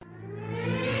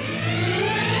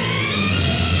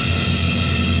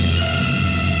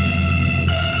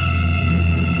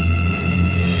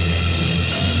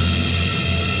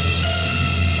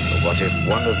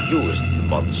of you is the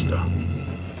monster?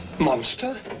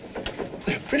 Monster?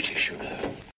 They're British, you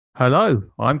know. Hello,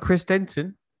 I'm Chris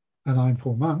Denton, And I'm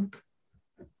Paul Monk.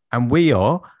 and we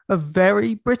are a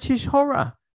very British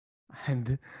horror.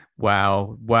 And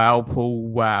wow, Paul,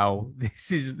 wow,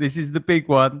 this is the big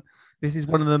one. This is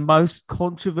one of the most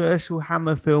controversial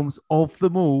Hammer films of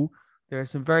them all. There are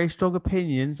some very strong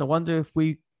opinions. I wonder if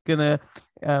we're gonna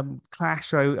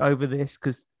clash over this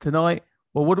because tonight.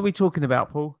 Well, what are we talking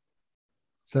about, Paul?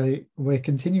 So we're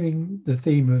continuing the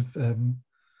theme of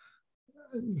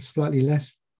slightly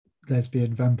less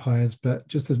lesbian vampires, but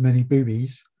just as many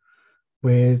boobies,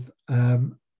 with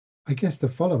I guess the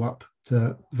follow-up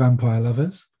to Vampire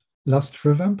Lovers, Lust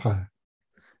for a Vampire.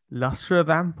 Lust for a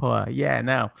Vampire. Yeah,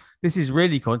 now this is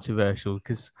really controversial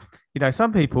because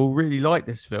some people really like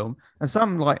this film, and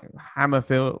some like Hammer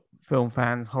film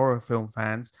fans, horror film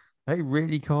fans, they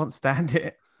really can't stand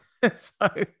it. So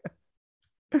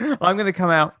I'm going to come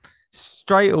out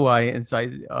straight away and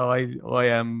say I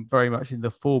am very much in the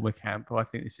former camp. I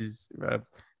think this is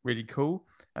really cool.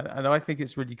 And I think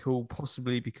it's really cool,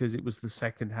 possibly because it was the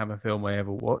second Hammer film I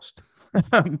ever watched.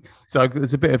 So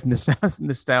there's a bit of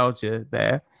nostalgia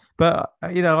there. But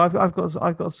I've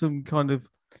got some kind of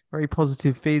very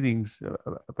positive feelings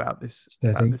about this.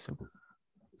 Steady.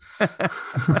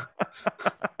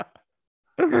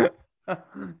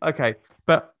 Okay,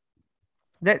 but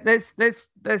let's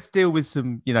deal with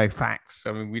some facts.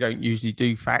 I mean, we don't usually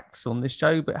do facts on this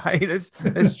show, but hey, let's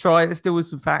deal with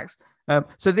some facts.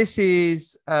 So this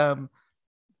is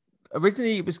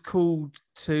originally it was called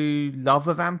To Love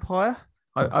a Vampire.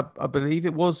 I believe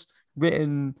it was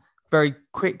written very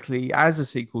quickly as a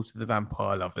sequel to The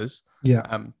Vampire Lovers.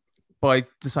 Yeah. By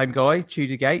the same guy,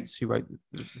 Tudor Gates, who wrote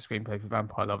the screenplay for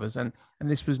Vampire Lovers, and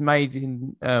this was made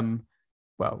in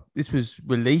this was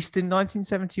released in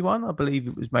 1971. I believe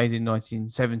it was made in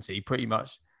 1970. Pretty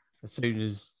much as soon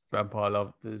as Vampire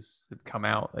Lovers had come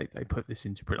out, they put this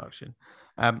into production.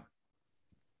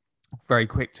 Very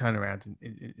quick turnaround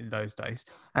in those days,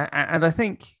 and I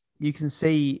think you can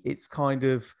see it's kind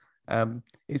of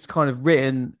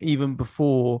written even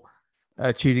before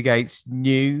Tudor Gates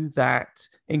knew that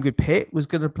Ingrid Pitt was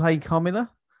going to play Carmilla.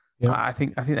 Yeah. I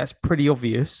think that's pretty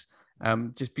obvious,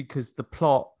 just because the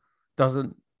plot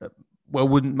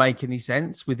wouldn't make any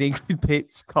sense with Ingrid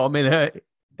Pitt's Carmilla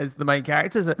as the main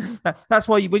characters. That's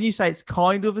why when you say it's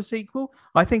kind of a sequel,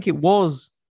 I think it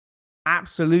was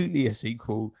absolutely a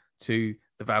sequel to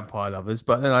The Vampire Lovers.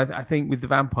 But then I think with The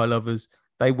Vampire Lovers,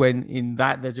 they went in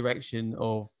the direction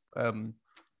of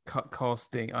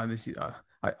casting. And this is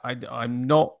I'm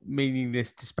not meaning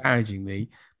this disparagingly,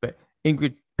 but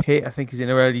Ingrid Pitt, I think, is in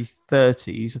her early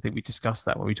 30s. I think we discussed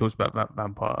that when we talked about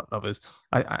Vampire Lovers.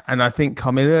 And I think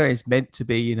Carmilla is meant to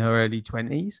be in her early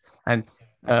 20s. And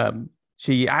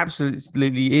she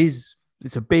absolutely is.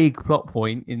 It's a big plot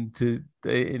point in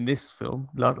this film,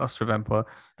 Lust for a Vampire,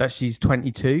 that she's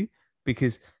 22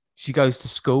 because she goes to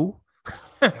school.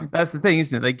 That's the thing,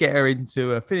 isn't it? They get her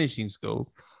into a finishing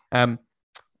school. And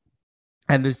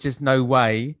there's just no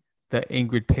way that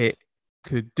Ingrid Pitt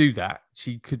could do that.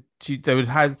 They would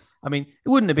have, I mean, it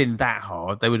wouldn't have been that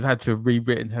hard. They would have had to have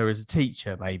rewritten her as a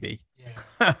teacher, maybe.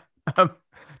 Yeah.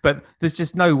 But there's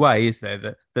just no way, is there,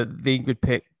 that the Ingrid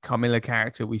Pitt Carmilla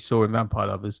character we saw in Vampire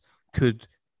Lovers could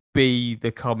be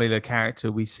the Carmilla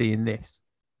character we see in this.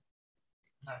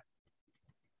 No.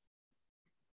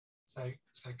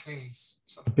 So clearly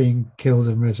sort of being killed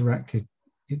and resurrected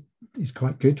is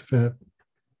quite good for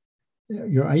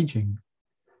your aging.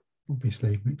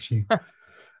 Obviously makes you a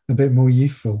bit more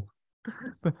youthful.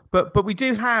 But we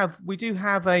do have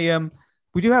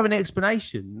an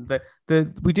explanation that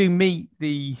we do meet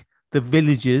the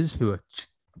villagers who are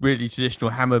really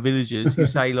traditional Hammer villagers who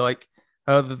say like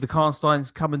the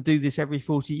Karnsteins come and do this every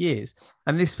 40 years,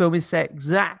 and this film is set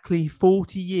exactly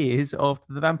 40 years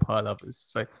after The Vampire Lovers.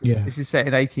 So This is set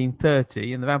in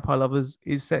 1830 and The Vampire Lovers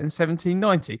is set in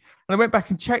 1790. And I went back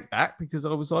and checked that because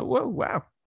I was like, whoa, wow.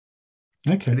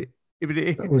 Okay.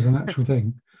 That was an actual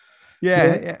thing.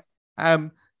 Yeah.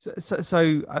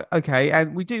 So okay,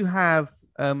 and we do have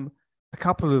a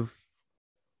couple of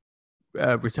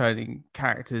returning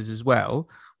characters as well.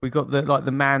 We got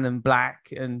the Man in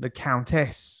Black and the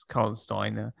Countess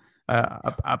Karnstein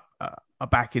are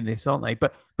back in this, aren't they?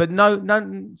 But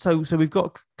no. So we've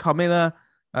got Carmilla,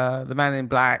 the Man in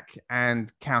Black,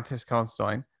 and Countess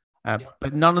Karnstein,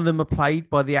 but none of them are played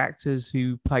by the actors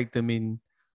who played them in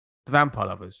The Vampire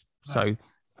Lovers. So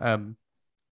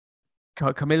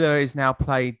Carmilla is now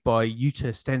played by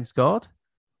Jutta Stensgaard,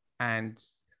 and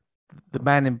the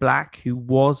Man in Black, who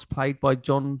was played by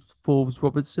John Forbes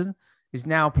Robertson, is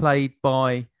now played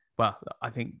by, well, I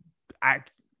think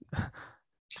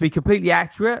to be completely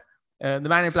accurate, the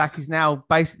Man in Black is now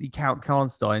basically Count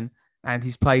Karnstein, and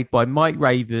he's played by Mike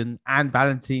Raven and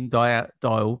Valentine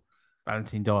Dial,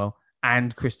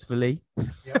 and Christopher Lee.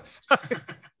 Yep.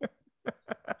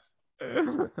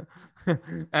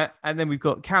 And then we've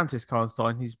got Countess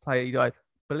Karnstein, who's played, I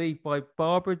believe, by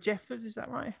Barbara Jefford. Is that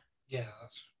right? Yeah,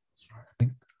 that's right. I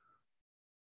think.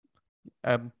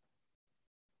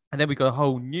 And then we've got a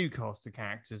whole new cast of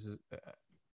characters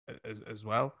as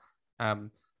well.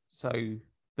 So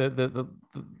the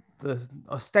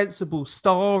ostensible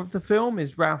star of the film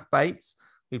is Ralph Bates,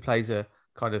 who plays a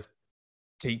kind of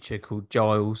teacher called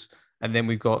Giles, and then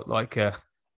we've got like a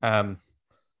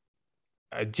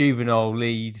juvenile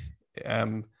lead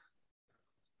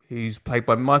who's played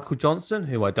by Michael Johnson,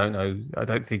 who I don't know. I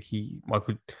don't think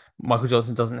Michael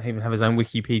Johnson doesn't even have his own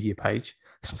Wikipedia page.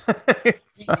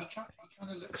 He kind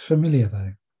of looks familiar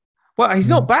though. Well, he's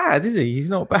not bad, is he? He's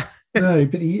not bad. No,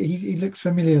 but he looks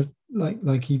familiar,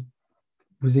 like he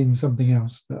was in something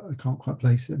else, but I can't quite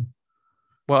place him.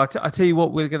 Well, I tell you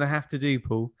what, we're going to have to do,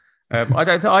 Paul.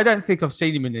 I don't think I've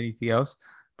seen him in anything else.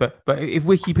 But if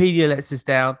Wikipedia lets us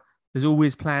down, there's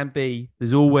always Plan B.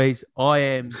 There's always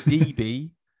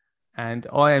IMDb, and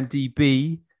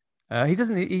IMDb. He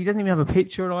doesn't even have a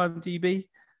picture on IMDb.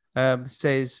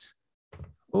 Says,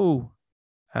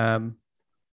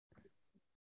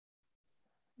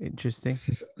 interesting. This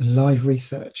is live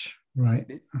research,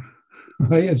 right?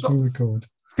 Right as we record.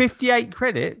 58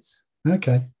 credits.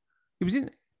 Okay. He was in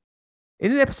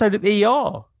an episode of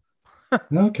ER.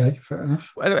 Okay, fair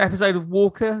enough. An episode of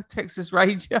Walker, Texas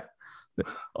Ranger.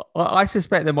 I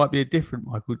suspect there might be a different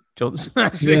Michael Johnson,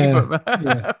 actually.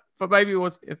 Yeah. But maybe it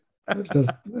was him.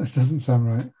 That doesn't sound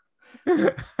right.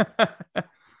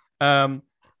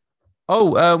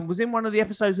 Was in one of the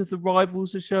episodes of The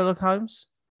Rivals of Sherlock Holmes.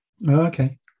 Oh,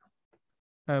 okay.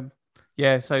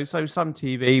 Yeah, so some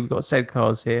TV. We've got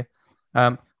Sedcars here.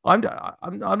 I'm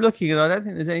looking, and I don't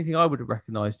think there's anything I would have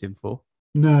recognised him for.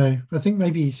 No, I think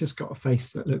maybe he's just got a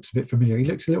face that looks a bit familiar. He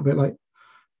looks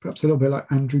perhaps a little bit like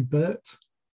Andrew Burt,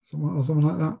 something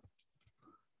like that.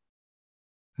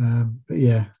 But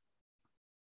yeah,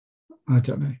 I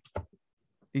don't know.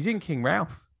 He's in King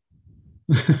Ralph.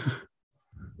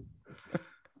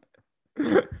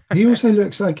 He also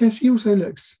looks. I guess he also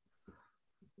looks.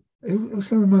 It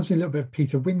also reminds me a little bit of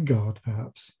Peter Wingard,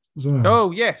 perhaps as well.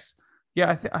 Oh yes,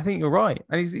 yeah. I think you're right.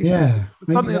 And he's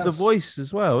something of the voice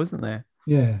as well, isn't there?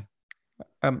 Yeah.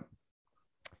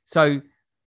 So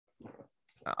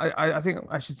I think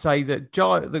I should say that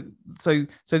so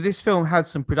this film had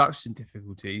some production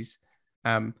difficulties.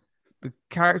 The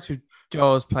character of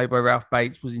Giles, played by Ralph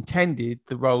Bates, was intended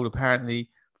the role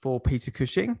apparently for Peter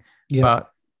Cushing,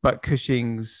 but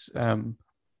Cushing's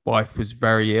wife was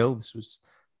very ill. This was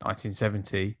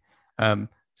 1970,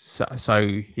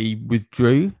 so he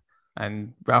withdrew,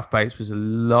 and Ralph Bates was a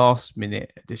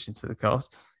last-minute addition to the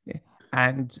cast.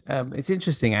 And it's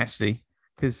interesting, actually,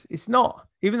 because it's not,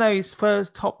 even though it's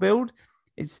first top build,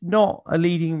 it's not a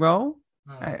leading role.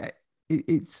 No.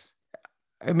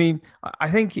 I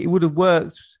think it would have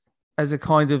worked as a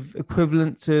kind of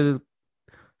equivalent to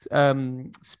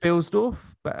Spielsdorf,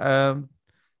 but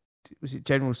was it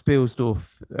General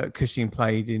Spielsdorf Cushing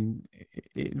played in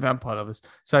Vampire Lovers?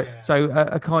 So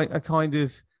a kind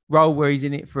of role where he's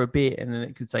in it for a bit, and then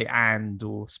it could say "and"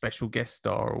 or special guest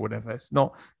star or whatever. It's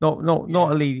not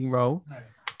a leading role. No.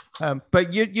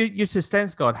 But Jutta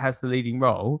Stensgaard has the leading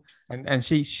role, and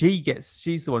she's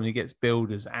the one who gets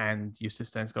billed as and Jutta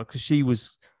Stensgaard, because she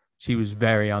was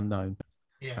very unknown.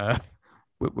 Yeah.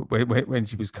 When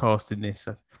she was cast in this.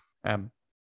 But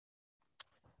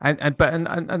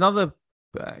another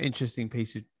interesting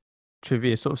piece of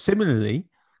trivia, sort of similarly,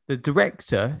 the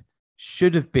director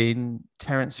should have been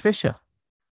Terence Fisher.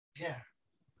 Yeah.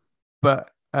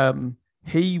 But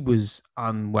he was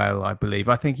unwell, I believe.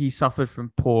 I think he suffered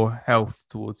from poor health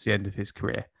towards the end of his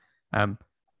career.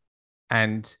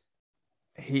 And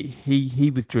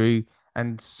he withdrew,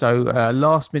 and so a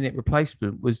last-minute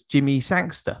replacement was Jimmy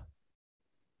Sangster.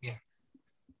 Yeah.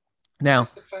 Now,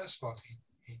 is this the first one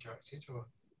he directed, or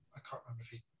I can't remember if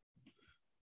he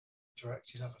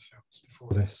directed other films before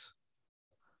this.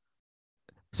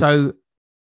 So,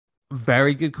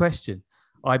 very good question.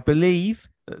 I believe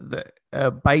that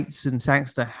Bates and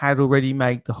Sangster had already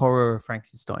made The Horror of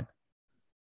Frankenstein.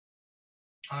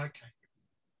 Okay.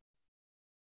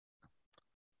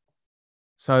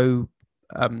 So,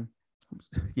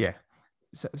 yeah.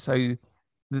 So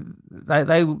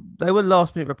they were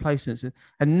last minute replacements,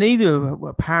 and neither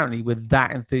apparently were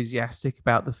that enthusiastic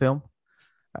about the film.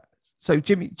 So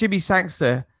Jimmy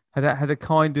Sangster had a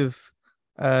kind of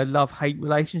love-hate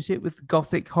relationship with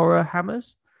Gothic horror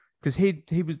Hammers, because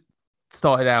he was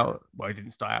started out. Well, he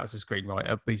didn't start out as a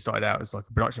screenwriter, but he started out as like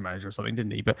a production manager or something,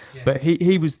 didn't he? But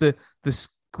he was the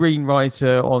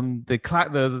screenwriter on the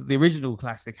original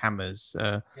classic Hammers,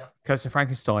 Curse of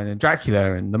Frankenstein and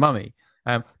Dracula and The Mummy.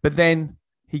 But then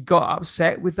he got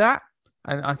upset with that,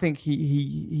 and I think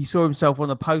he saw himself on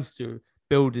a poster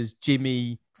billed as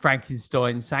Jimmy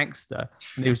Frankenstein Sangster,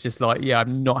 and he was just like, "Yeah,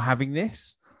 I'm not having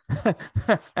this."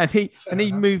 and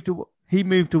he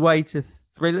moved away to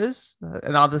thrillers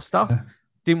and other stuff. Yeah.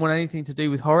 Didn't want anything to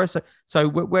do with horror. So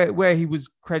where he was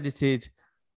credited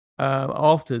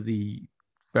after the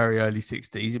very early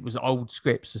 60s, it was old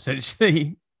scripts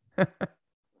essentially.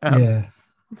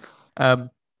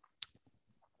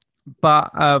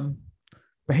 But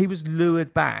he was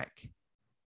lured back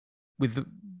with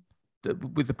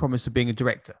the promise of being a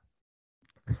director,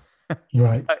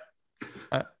 right?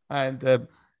 I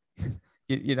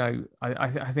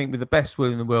think with the best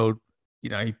will in the world,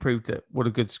 he proved that what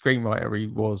a good screenwriter he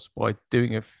was by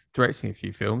directing a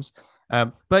few films.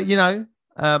 But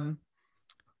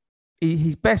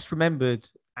he's best remembered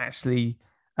actually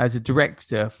as a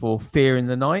director for Fear in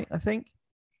the Night, I think.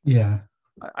 Yeah.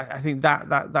 I think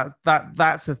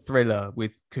that's a thriller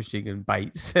with Cushing and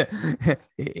Bates,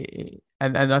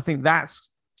 and I think that's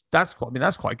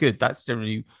quite good. That's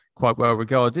generally quite well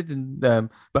regarded. And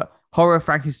but Horror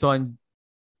Frankenstein,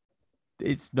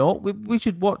 it's not. We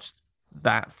should watch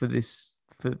that for this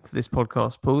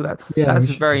podcast, Paul. That's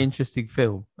a very interesting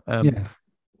film.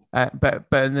 But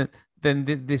then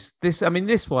this. I mean,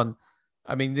 this one.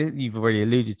 I mean, you've already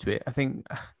alluded to it. I think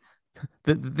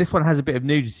this one has a bit of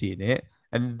nudity in it,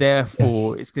 and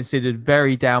therefore it's considered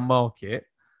very down market,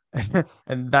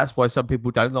 and that's why some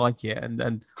people don't like it.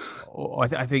 And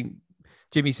I think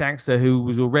Jimmy Sangster, who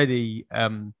was already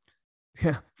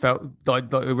felt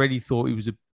like already thought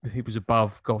he was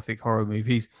above Gothic horror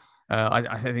movies.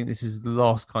 I think this is the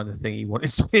last kind of thing he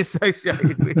wanted to be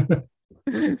associated with.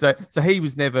 So he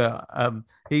was never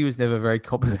very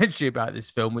complimentary about this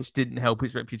film, which didn't help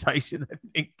his reputation, I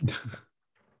think.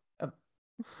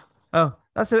 Oh,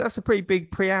 that's a pretty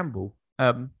big preamble.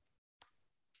 It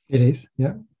is,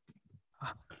 yeah.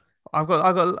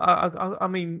 I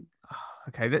mean,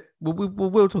 okay,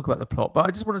 we'll talk about the plot, but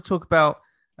I just want to talk about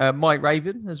Mike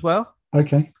Raven as well.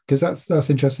 Okay, because that's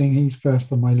interesting. He's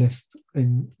first on my list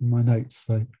in my notes.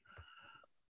 So,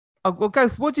 well, go.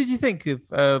 What did you think of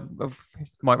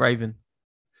Mike Raven?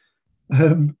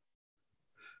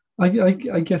 I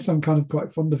guess I'm kind of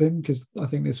quite fond of him because I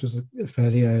think this was a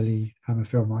fairly early Hammer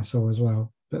film I saw as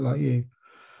well, a bit like you.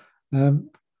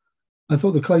 I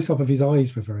thought the close up of his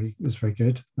eyes was very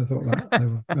good. I thought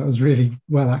that was really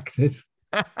well acted.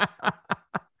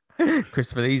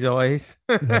 Christopher Lee's eyes.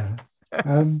 Yeah.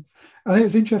 And it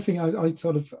was interesting. I'd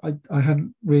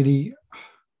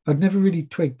never really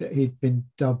twigged that he'd been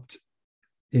dubbed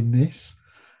in this,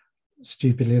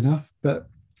 stupidly enough, but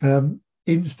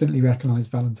instantly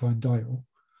recognised Valentine Dyall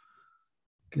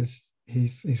because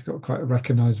he's got quite a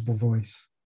recognisable voice.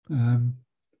 I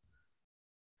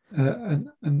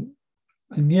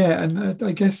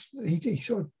guess he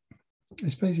sort of, I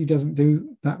suppose he doesn't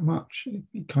do that much.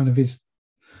 He kind of is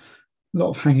a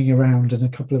lot of hanging around and a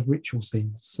couple of ritual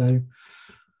scenes. So,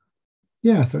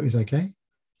 yeah, I thought it was okay.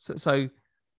 So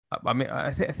I mean,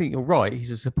 I think you're right.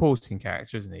 He's a supporting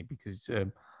character, isn't he? Because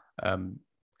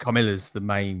Carmilla's the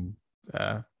main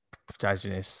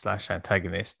protagonist /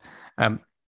 antagonist.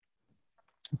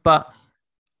 But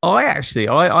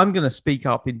I'm going to speak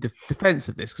up in defense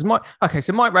of this because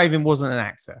so Mike Raven wasn't an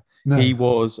actor. No. He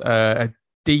was a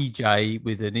DJ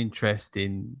with an interest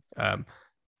in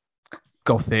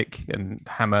Gothic and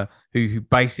Hammer, who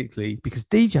basically, because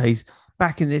DJs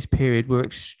back in this period were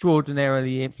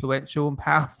extraordinarily influential and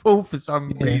powerful for some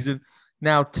reason,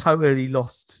 now totally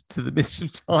lost to the mist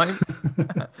of time.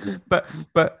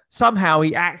 but somehow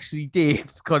he actually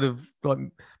did kind of like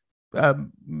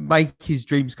make his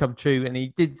dreams come true, and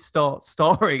he did start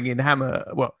starring in Hammer.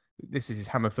 Well, this is his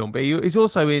Hammer film, but he's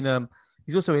also in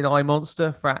I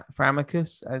Monster for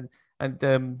Amicus, and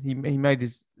he made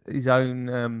his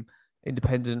own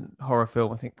independent horror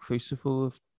film, I think Crucible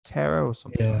of Terror or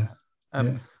something. Yeah. Like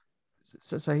that.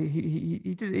 So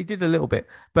he did a little bit,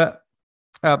 but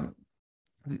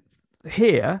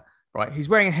here, right, he's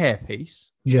wearing a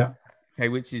hairpiece. Yeah. Okay,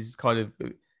 which is kind of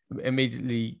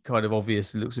immediately kind of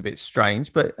obvious and looks a bit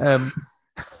strange, but it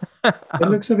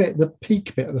looks a bit, the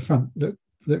peak bit at the front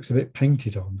looks a bit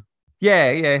painted on.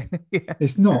 Yeah.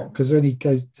 It's not, because when he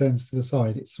turns to the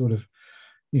side, it's sort of,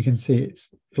 you can see it's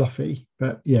fluffy,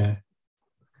 but yeah.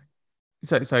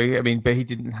 So I mean, but he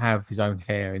didn't have his own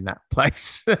hair in that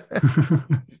place.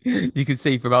 You can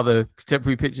see from other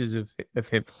contemporary pictures of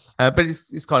him, but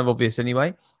it's kind of obvious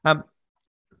anyway. But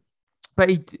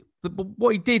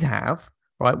what he did have,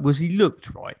 right, was he looked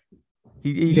right.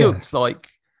 He Yeah. looked like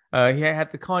he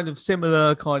had the kind of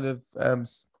similar kind of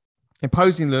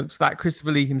imposing looks that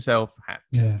Christopher Lee himself had.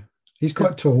 Yeah. He's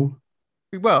quite tall.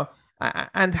 Well,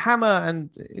 and Hammer and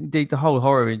indeed the whole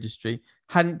horror industry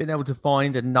hadn't been able to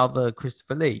find another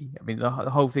Christopher Lee. I mean, the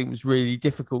whole thing was really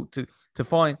difficult to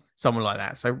find someone like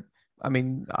that. So, I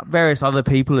mean, various other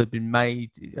people had been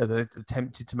made,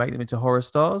 attempted to make them into horror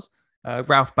stars.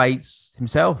 Ralph Bates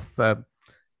himself, but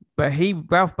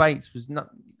Ralph Bates was not.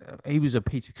 He was a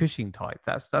Peter Cushing type.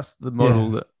 That's the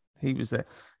model that he was there.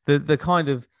 The kind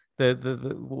of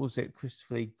the what was it?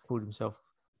 Christopher Lee called himself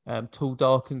tall,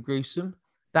 dark, and gruesome.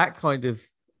 That kind of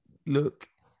look,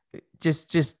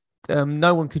 just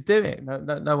no one could do it.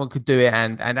 No one could do it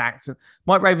and act.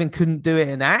 Mike Raven couldn't do it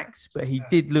and act, but he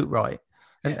did look right.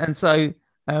 And so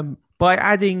by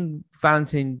adding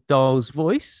Valentine Dahl's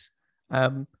voice,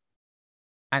 and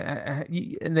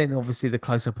then obviously the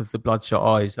close up of the bloodshot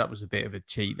eyes, that was a bit of a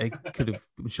cheat. They could have,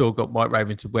 I'm sure, got Mike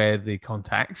Raven to wear the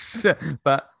contacts,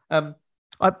 but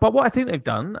what I think they've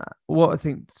done, what I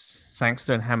think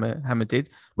Sangster and Hammer did,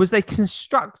 was they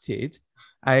constructed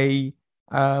a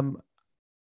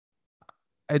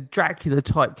Dracula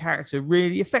type character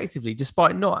really effectively,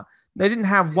 despite they didn't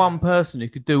have one person who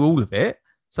could do all of it,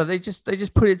 so they just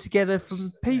put it together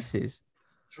from pieces.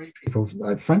 3 people,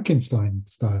 like Frankenstein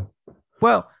style.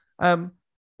 Well,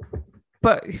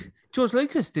 but George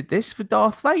Lucas did this for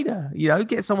Darth Vader.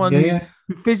 Get someone who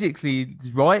physically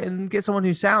is right and get someone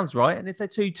who sounds right. And if they're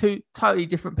two totally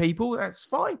different people, that's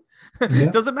fine.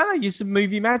 It doesn't matter. Use some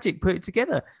movie magic, put it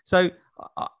together. So,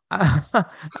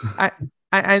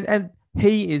 and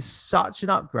he is such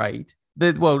an upgrade.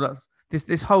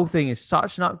 This whole thing is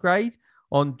such an upgrade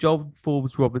on John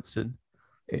Forbes Robertson,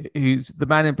 who's the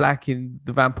Man in Black in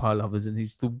The Vampire Lovers, and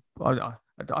who's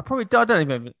I don't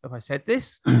even know if I said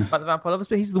this about The Vampire Lovers,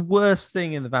 but he's the worst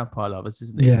thing in The Vampire Lovers,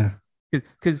 isn't he? Yeah.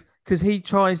 Because he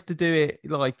tries to do it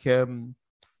like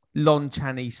Lon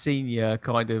Chaney Senior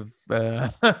kind of,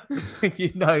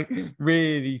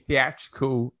 really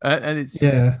theatrical, and it's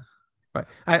right.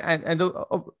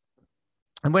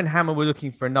 And when Hammer were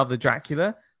looking for another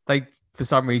Dracula, they for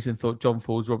some reason thought John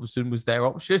Forbes Robertson was their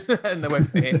option, and they went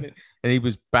for him, and he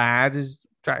was bad as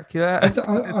Dracula.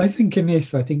 I think in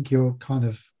this, you're kind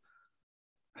of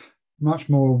much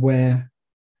more aware.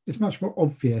 It's much more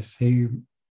obvious who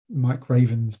Mike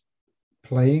Raven's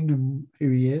playing and who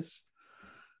he is.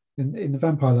 In The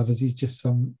Vampire Lovers, he's just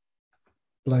some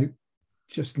bloke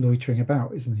just loitering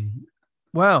about, isn't he?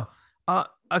 Well,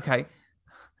 okay.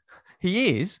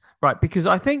 He is, right, because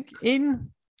I think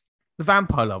in The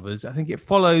Vampire Lovers, I think it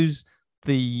follows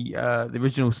the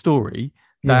original story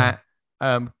that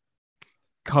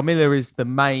Carmilla is the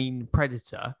main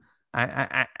predator,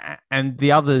 and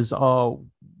the others are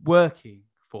working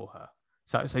for her.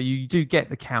 So you do get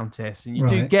the Countess, and you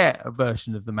do get a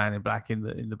version of the Man in Black in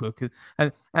the book,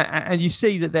 and you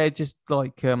see that they're just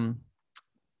like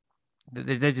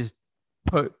they're just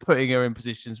putting her in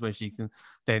positions where she can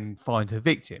then find her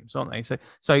victims, aren't they?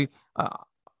 So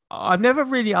I've never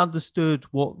really understood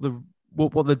what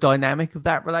the dynamic of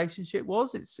that relationship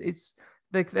was. It's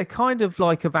they're kind of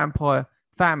like a vampire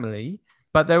family,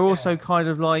 but they're also kind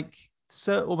of like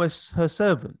almost her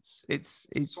servants. It's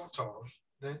sort of.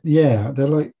 They're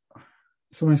like,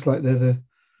 it's almost like they're the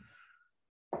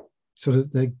sort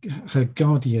of her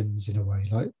guardians in a way,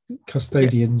 like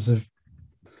custodians of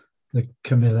the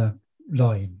Camilla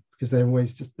line, because they're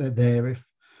always they're there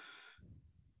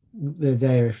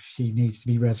if she needs to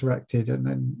be resurrected,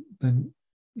 and then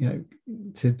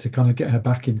to kind of get her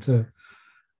back into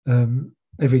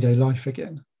everyday life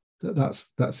again.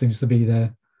 That seems to be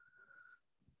their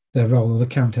role, or the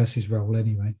Countess's role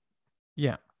anyway.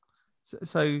 Yeah.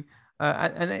 So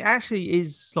and it actually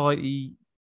is slightly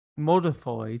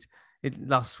modified in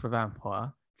Lust for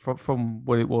Vampire from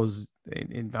what it was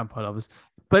in Vampire Lovers,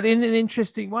 but in an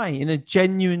interesting way, in a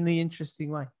genuinely interesting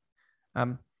way,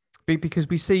 because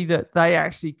we see that they're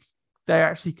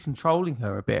actually controlling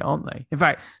her a bit, aren't they? In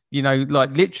fact,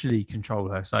 like literally control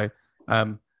her. So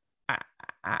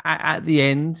at the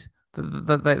end,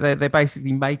 they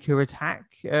basically make her attack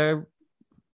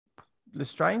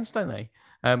Lestrange, don't they?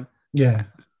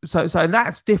 So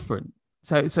that's different.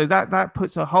 So that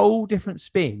puts a whole different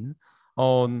spin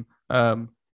on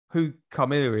who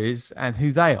Carmilla is and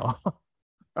who they are.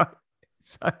 Right?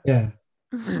 So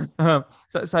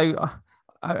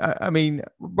I mean,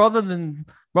 rather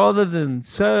than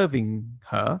serving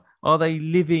her, are they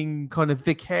living kind of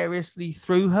vicariously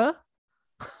through her?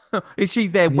 Is she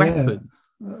their weapon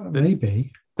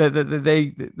Maybe.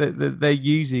 that they're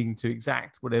using to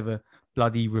exact whatever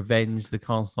bloody revenge the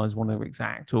Carnsteins want to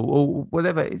exact, or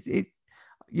whatever?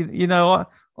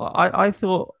 I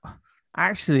thought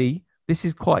actually this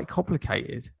is quite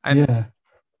complicated, and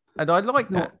I like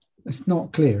that. It's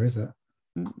not clear, is it?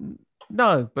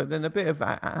 No, but then a bit of,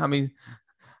 I mean,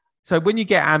 so when you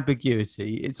get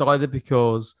ambiguity, it's either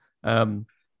because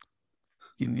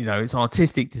it's an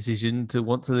artistic decision to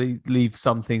want to leave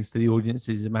some things to the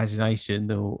audience's imagination,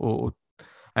 or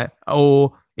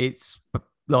it's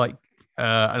like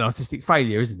an artistic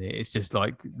failure, isn't it? It's just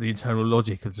like the internal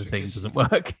logic of the thing doesn't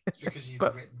work. It's because you've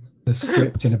written the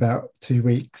script in about 2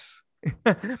 weeks.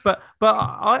 but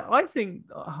I think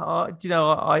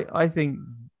I think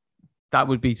that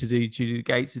would be to do Julia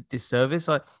Gates a disservice.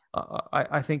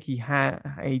 I think he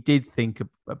did think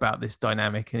about this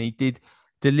dynamic, and he did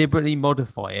deliberately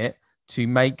modify it to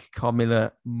make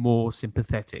Carmilla more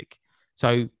sympathetic.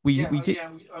 So we did.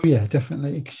 Yeah,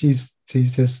 definitely. She's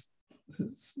just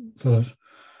sort of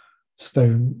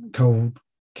stone cold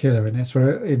killer in this,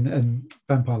 where in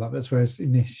Vampire Lovers, whereas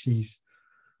in this she's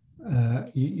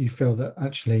you feel that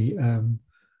actually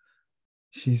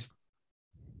she's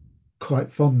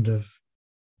quite fond of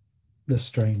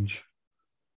Lestrange.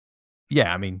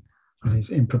 Yeah, I mean, and his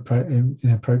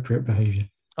inappropriate behaviour.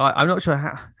 I'm not sure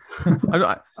how.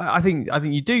 I think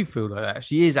you do feel like that.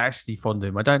 She is actually fond of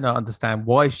him. I don't understand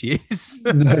why she is.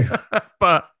 No,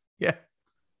 but yeah,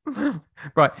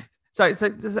 right. So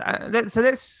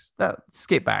let's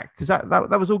skip back, because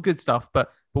that was all good stuff.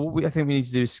 But what I think we need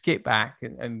to do is skip back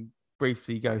and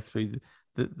briefly go through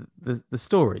the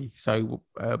story. So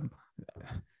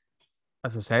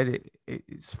as I said,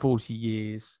 it's 40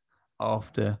 years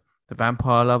after the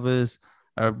Vampire Lovers.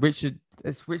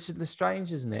 It's Richard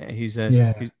Lestrange, isn't it? Who's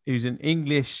an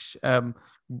English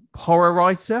horror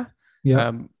writer.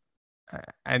 Yeah.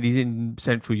 And he's in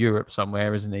Central Europe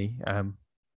somewhere, isn't he?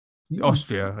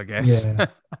 Austria, I guess. Yeah.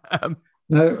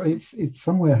 No, it's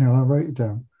somewhere here. I wrote it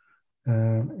down.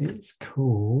 It's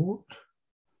called.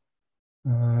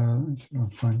 Let's see if I can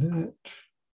find it.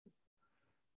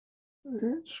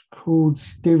 It's called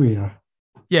Styria.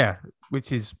 Yeah,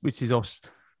 which is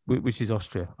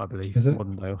Austria, I believe. Is it?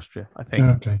 Modern day Austria, I think.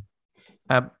 Okay.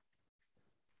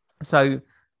 So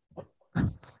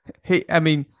he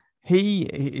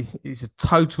is a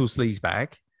total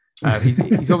sleazebag.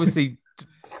 He's obviously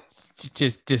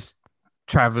just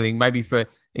traveling, maybe for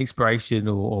inspiration,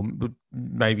 or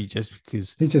maybe just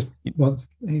because he just wants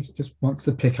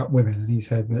to pick up women, and he's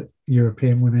heard that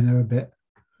European women are a bit.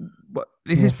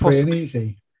 This is possibly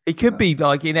easy. It could be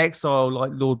like in exile,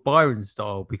 like Lord Byron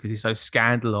style, because he's so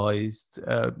scandalised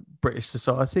British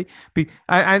society.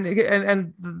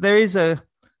 And there is a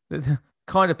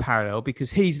kind of parallel, because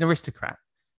he's an aristocrat,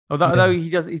 although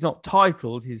he's not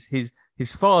titled. His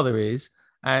father is,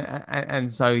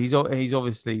 and so he's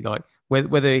obviously like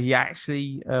whether he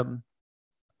actually.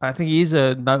 I think he is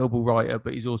a notable writer,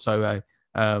 but he's also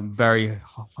a very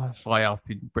high up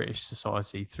in British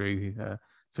society through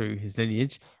his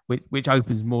lineage, which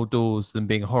opens more doors than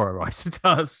being a horror writer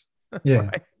does. Yeah.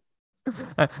 Right?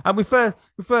 And we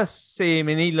first see him,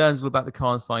 and he learns all about the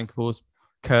Karnstein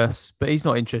curse, but he's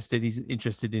not interested. He's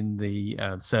interested in the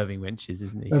serving wenches,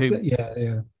 isn't he?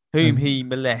 Whom he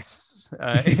molests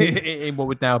in what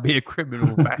would now be a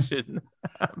criminal fashion.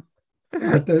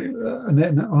 And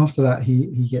then after that,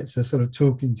 he gets a sort of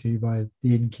talking to by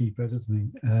the innkeeper, doesn't he?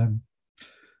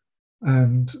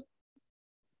 And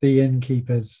the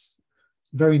innkeeper's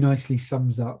very nicely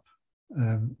sums up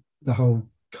the whole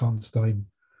Karnstein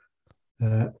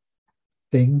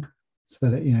thing, so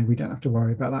that we don't have to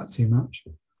worry about that too much.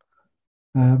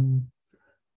 And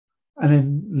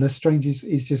then Lestrange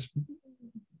is just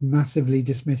massively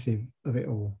dismissive of it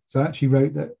all. So I actually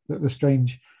wrote that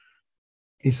Lestrange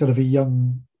is sort of a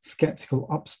young, skeptical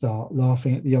upstart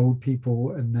laughing at the old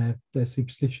people and their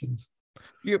superstitions.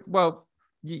 Yeah, well,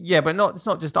 yeah, but it's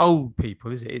not just old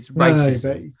people, is it? It's racism. No,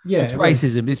 but it's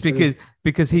racism. It's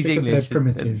because he's English. They're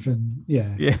primitive and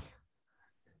yeah.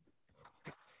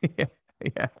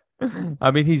 Yeah.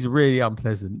 I mean, he's really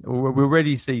unpleasant. We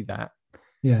already see that.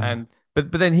 Yeah.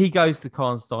 But then he goes to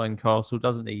Karnstein Castle,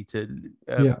 doesn't he?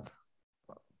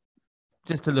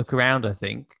 Just to look around, I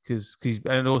think, because he's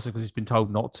been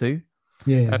told not to.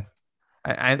 Yeah.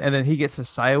 And then he gets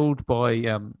assailed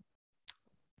by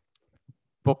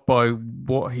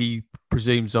what he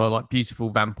presumes are like beautiful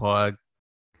vampire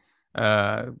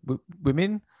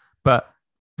women, but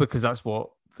because that's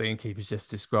what the innkeeper's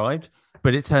just described.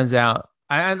 But it turns out,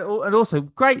 and also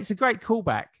great. It's a great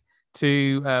callback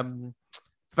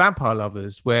Vampire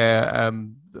Lovers, where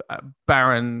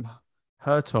Baron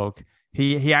Hertog,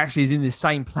 he actually is in the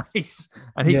same place,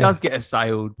 and he does get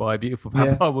assailed by a beautiful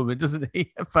vampire woman, doesn't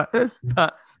he?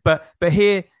 But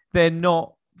here they're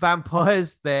not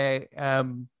vampires; they're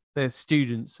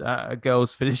students at a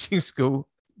girls' finishing school.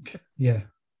 Yeah,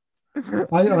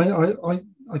 I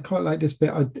quite like this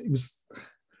bit.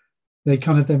 They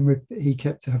kind of then he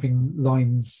kept having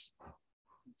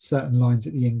certain lines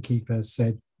that the innkeeper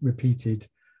said repeated,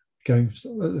 going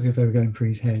as if they were going through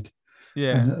his head.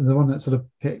 Yeah, and the one that sort of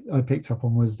I picked up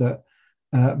on was that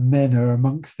men are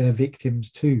amongst their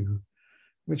victims too,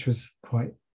 which was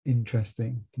quite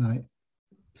interesting. Like,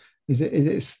 this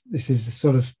is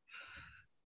sort of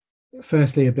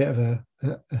firstly a bit of a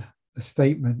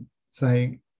statement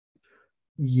saying,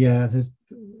 yeah, there's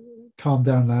calm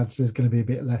down, lads. There's going to be a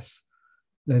bit less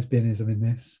lesbianism in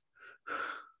this.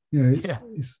 You know,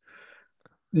 it's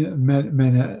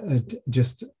men are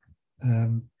just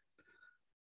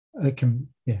can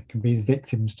be the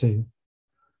victims too.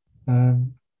 But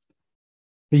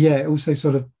yeah, it also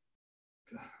sort of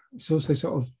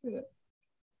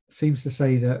seems to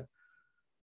say that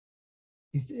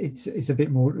it's a bit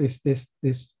more. This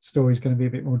story is going to be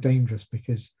a bit more dangerous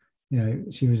because, you know,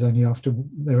 they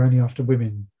were only after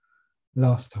women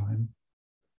last time,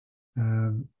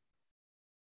 and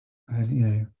you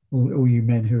know, all you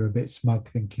men who are a bit smug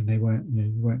thinking you weren't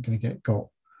going to get got,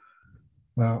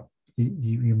 well,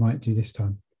 you might do this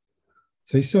time.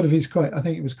 So he's quite. I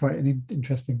think it was quite an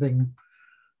interesting thing.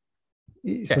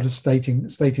 It's sort of stating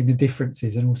the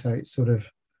differences, and also it's sort of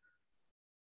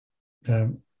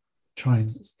try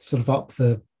and sort of up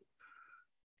the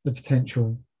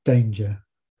potential danger.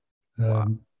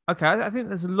 Okay, I think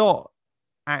there's a lot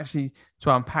actually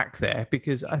to unpack there,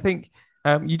 because I think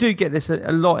you do get this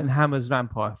a lot in Hammer's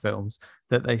vampire films,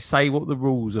 that they say what the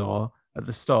rules are at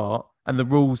the start, and the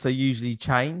rules they usually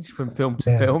change from film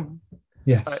to film.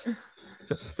 Yes.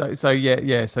 So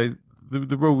yeah. So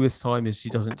the rule this time is she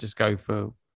doesn't just go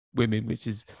for women, which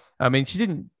is, I mean, she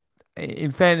didn't.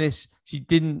 In fairness, she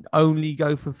didn't only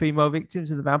go for female victims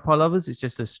in the Vampire Lovers. It's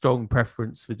just a strong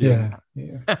preference for doing that.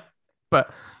 Yeah.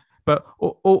 But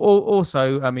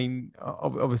also, I mean,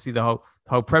 obviously the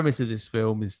whole premise of this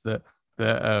film is that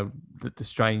the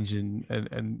Strange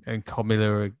and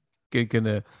Carmilla are going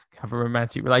to have a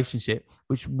romantic relationship,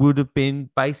 which would have been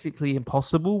basically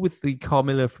impossible with the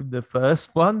Carmilla from the first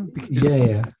one.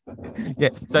 Because,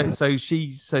 So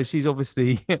she's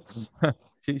obviously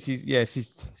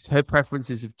she's her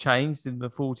preferences have changed in the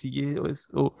 40 years,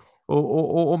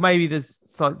 or maybe there's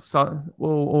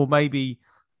or maybe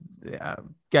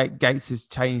Gates has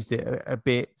changed it a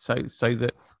bit so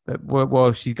that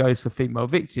while she goes for female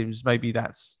victims, maybe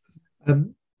that's So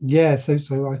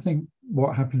I think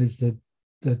what happened is the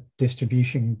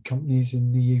distribution companies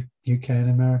in the UK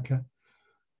and America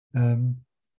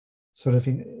sort of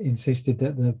insisted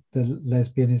that the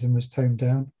lesbianism was toned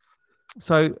down.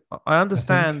 So I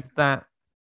understand that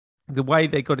the way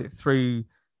they got it through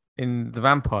in the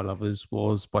Vampire Lovers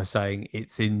was by saying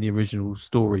it's in the original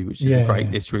story, which is a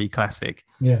great literary classic.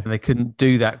 Yeah, and they couldn't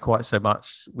do that quite so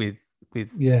much with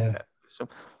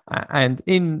and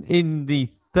in the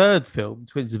third film,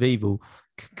 Twins of Evil,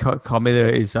 Carmilla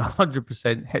is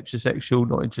 100% heterosexual,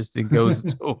 not interested in girls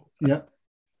at all. Yeah.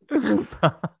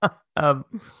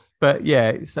 But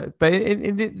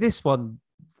in this one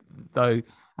though,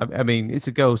 I mean, it's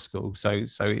a girls' school, so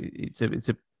it's a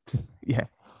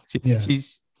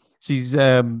she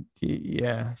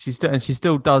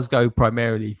still does go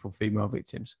primarily for female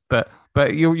victims, but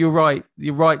you're right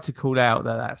to call out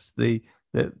that that's the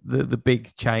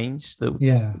big change that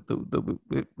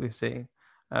we're seeing.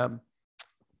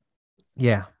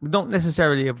 Not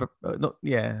necessarily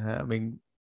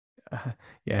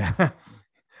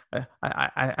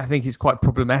I think it's quite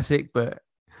problematic, but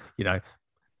you know,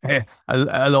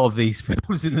 a lot of these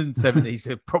films in the 70s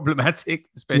are problematic,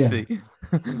 especially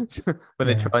when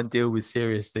they try and deal with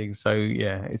serious things. So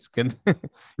it's gonna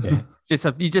you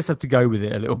just have to go with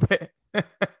it a little bit.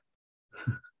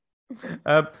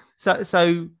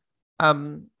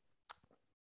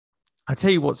 I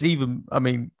tell you what's even, I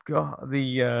mean, God,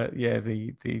 the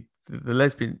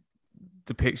lesbian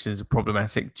depictions are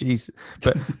problematic. Jeez,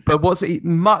 but what's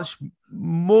much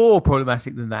more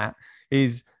problematic than that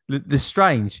is the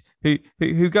Strange,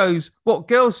 who goes, "What,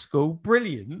 girls' school?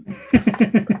 Brilliant."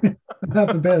 Have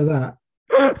a bit of that.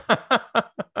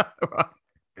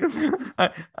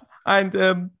 Right.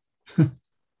 And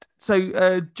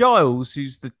so Giles,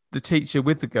 who's the teacher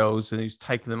with the girls and who's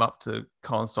taken them up to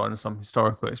Karnstein on some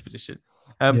historical expedition,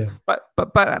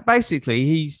 but basically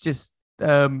he's just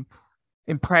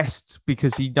impressed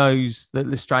because he knows that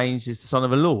Lestrange is the son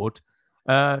of a lord.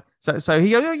 So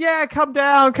he goes, oh, yeah, come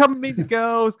down, come meet the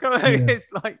girls. Come. Yeah.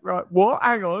 It's like, right, what?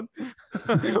 Hang on.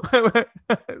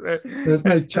 There's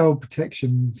no child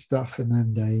protection stuff in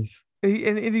them days.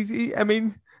 I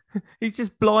mean, he's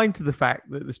just blind to the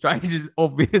fact that Lestrange is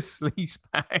obviously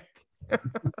Spag.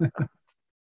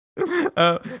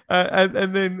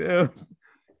 And then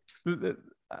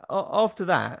after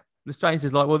that, Lestrange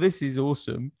is like, well, this is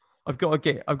awesome. I've got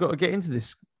to get into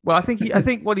this. Well, I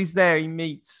think when he's there, he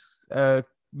meets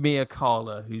Mia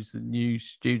Carla, who's the new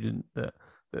student that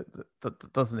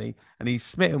doesn't he? And he's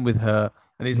smitten with her,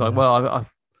 and he's like, well,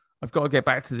 I've got to get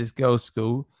back to this girls'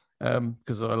 school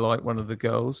because I like one of the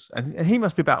girls, and he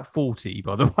must be about 40,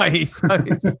 by the way. So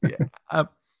it's,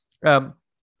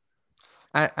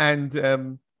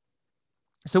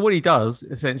 so what he does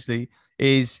essentially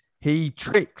is he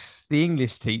tricks the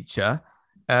English teacher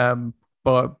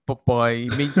by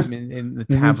meeting him in the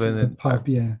tavern and pub,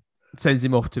 sends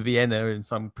him off to Vienna in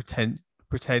some pretend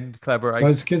collaboration.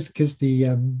 Well, it's because the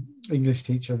English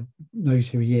teacher knows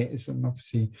who he is and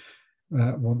obviously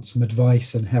wants some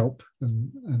advice and help.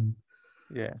 And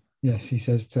yes, he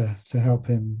says to help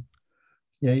him.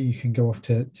 Yeah, you can go off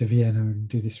to Vienna and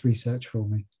do this research for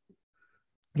me.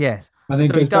 Yes. And then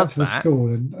so goes back to the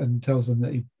school and tells them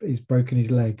that he's broken his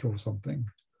leg or something.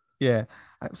 Yeah.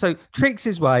 So tricks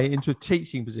his way into a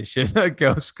teaching position at a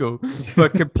girls' school for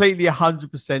completely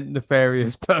 100%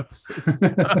 nefarious purposes.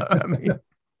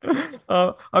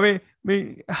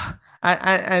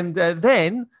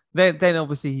 Then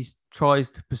obviously he tries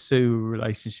to pursue a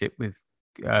relationship with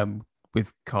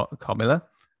Carmilla,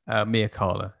 Mia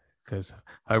Carla, because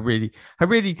her really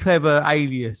clever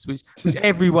alias, which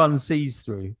everyone sees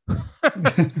through.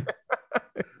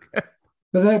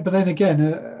 But then again,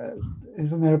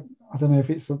 isn't there? I don't know if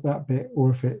it's that bit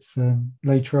or if it's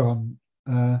later on.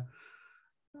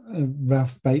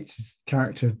 Ralph Bates'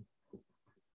 character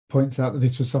points out that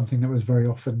this was something that was very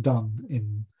often done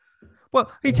in. Well,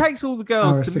 he takes all the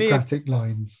girls aristocratic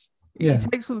lines. He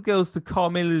takes all the girls to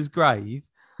Carmilla's grave,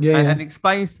 and and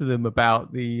explains to them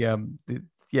about they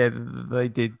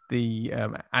did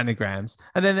the anagrams,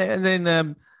 and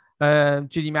then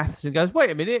Ginny Matheson goes,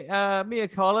 "Wait a minute, Mia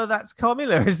Carla, that's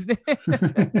Carmilla, isn't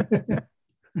it?"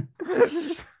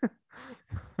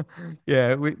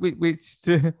 Yeah, which makes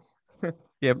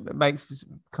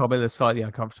Carmilla slightly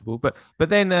uncomfortable. But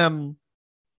then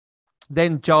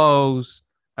Giles,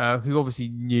 who obviously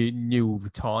knew all the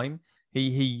time,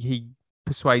 he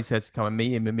persuades her to come and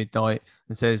meet him at midnight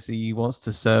and says he wants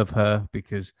to serve her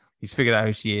because he's figured out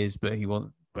who she is, but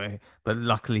but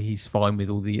luckily he's fine with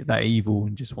all that evil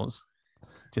and just wants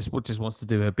to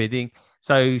do her bidding.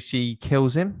 So she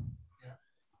kills him.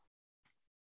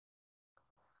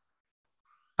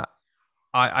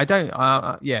 I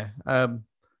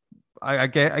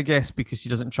guess because she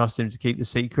doesn't trust him to keep the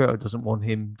secret or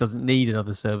doesn't need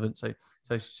another servant. So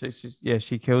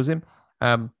she kills him.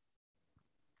 And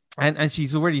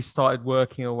she's already started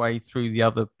working her way through the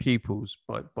other pupils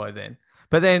by then.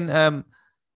 But then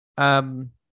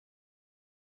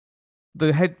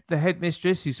the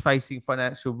headmistress who's facing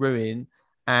financial ruin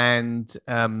and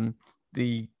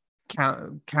the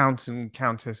Count and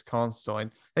Countess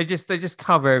Karnstein, they just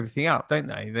cover everything up, don't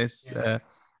they?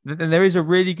 There is a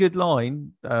really good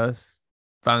line,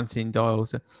 Valentine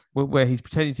Dials, where he's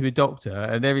pretending to be a doctor,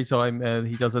 and every time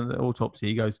he does an autopsy,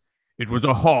 he goes, "It was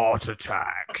a heart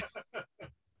attack."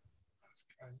 That's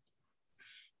great.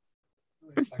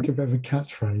 It's like a bit of a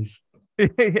catchphrase.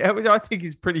 Yeah, which I think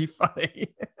is pretty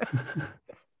funny.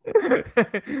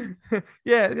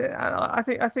 I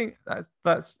think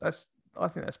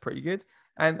that's pretty good.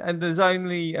 And there's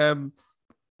only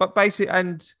but basically,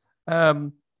 and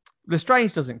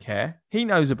Lestrange doesn't care. He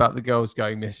knows about the girls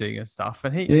going missing and stuff,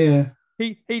 and he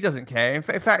doesn't care. In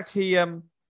fact, he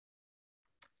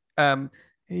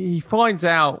finds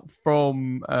out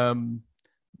from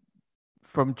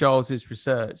Giles's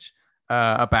research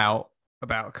about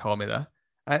Carmilla,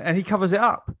 and he covers it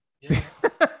up. Yeah.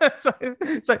 so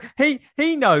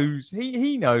he knows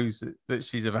that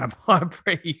she's a vampire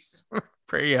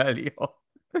pretty early on,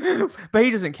 but he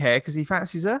doesn't care because he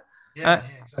fancies her. Yeah,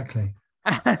 exactly.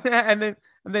 And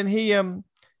then he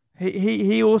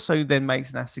also then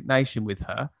makes an assignation with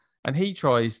her, and he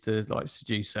tries to like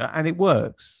seduce her, and it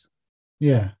works.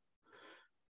 Yeah.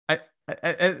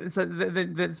 So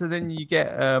then you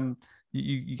get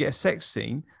you get a sex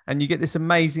scene, and you get this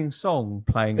amazing song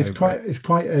playing. It's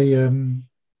quite a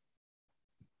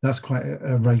that's quite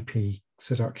a rapey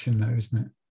seduction, though, isn't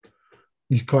it?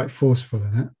 He's quite forceful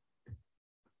in it.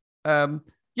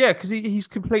 Yeah, because he's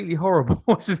completely horrible,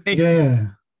 isn't he? Yeah.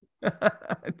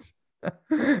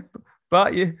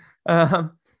 but you,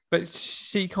 but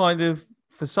she kind of,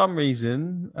 for some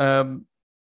reason,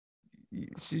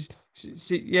 she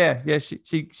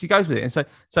goes with it, and so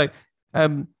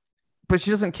but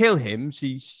she doesn't kill him.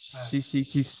 She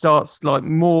starts like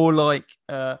more like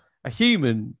a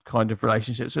human kind of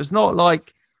relationship. So it's not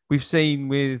like we've seen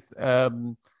with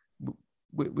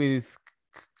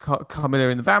Carmilla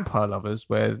in the Vampire Lovers,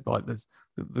 where like there's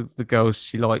the girls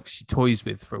she likes, she toys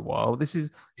with for a while. This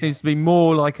seems to be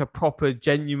more like a proper,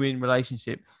 genuine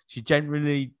relationship. She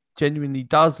genuinely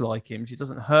does like him. She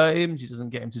doesn't hurt him. She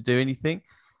doesn't get him to do anything.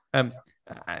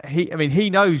 He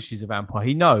knows she's a vampire.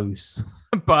 He knows,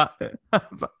 but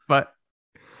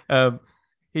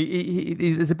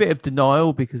there's a bit of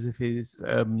denial because of his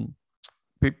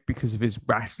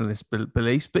rationalist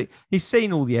beliefs. But he's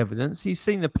seen all the evidence. He's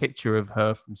seen the picture of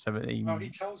her from 17. Well, he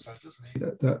tells us, doesn't he,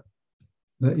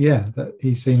 that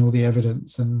he's seen all the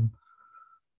evidence and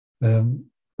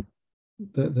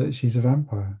that she's a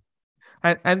vampire.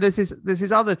 And there's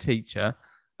his other teacher,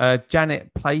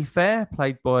 Janet Playfair,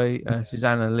 played by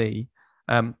Susanna Lee,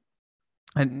 and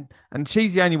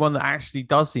she's the only one that actually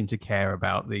does seem to care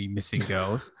about the missing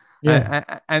girls.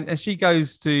 And she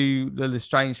goes to the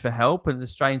Lestrange for help, and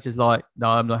Lestrange is like, "No,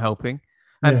 I'm not helping."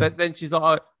 But then she's like,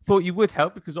 "I thought you would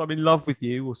help because I'm in love with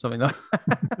you," or something like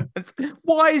that.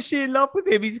 Why is she in love with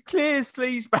him? He's a clear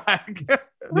sleazebag.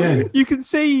 You can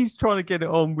see he's trying to get it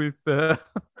on with the.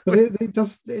 But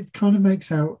it kind of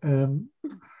makes out.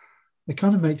 It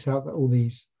kind of makes out that all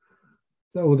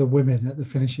the women at the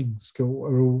finishing school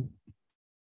are all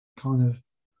kind of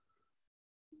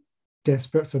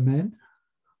desperate for men.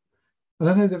 And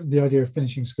I know that the idea of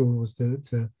finishing school was to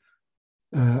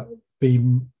be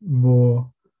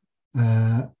more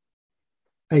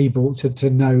able to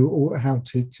know how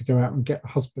to go out and get a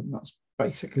husband. That's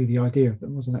basically the idea of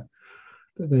them, wasn't it?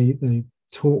 That they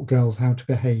taught girls how to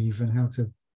behave and how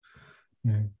to,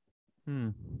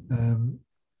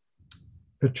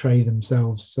 portray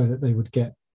themselves so that they would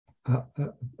get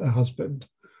a husband.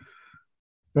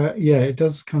 But yeah, it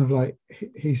does kind of like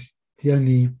he's the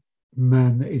only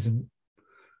man that isn't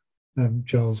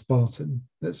Giles Barton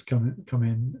that's come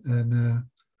in, and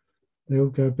they all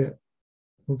go a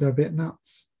bit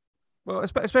nuts. Well,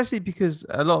 especially because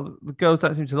a lot of the girls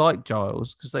don't seem to like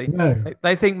Giles because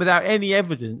they think without any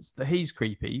evidence that he's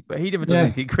creepy, but he never does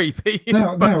anything creepy.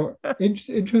 Now,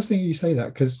 interesting you say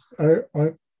that, because I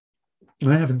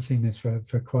haven't seen this for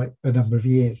quite a number of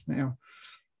years now,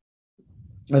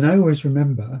 and I always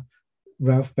remember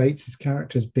Ralph Bates's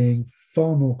character as being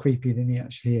far more creepy than he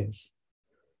actually is.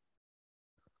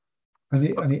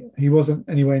 And he wasn't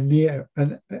anywhere near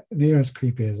as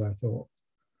creepy as I thought.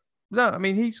 No, I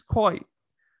mean he's quite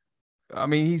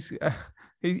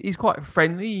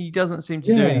friendly. He doesn't seem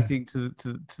to do anything to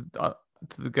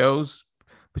the girls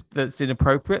that's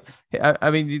inappropriate.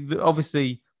 I mean,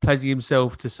 obviously pledging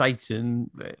himself to Satan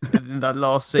in that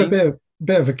last scene. A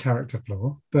bit of a character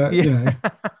flaw, but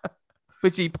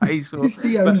which he pays for. It's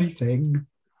the only thing.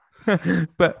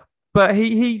 But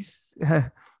he's.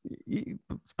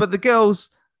 But the girls,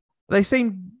 they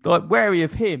seem like wary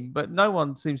of him, but no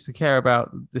one seems to care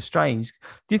about Lestrange.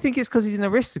 Do you think it's because he's an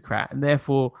aristocrat and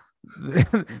therefore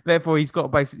he's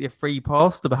got basically a free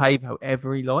pass to behave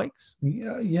however he likes?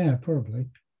 Yeah, probably.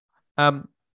 But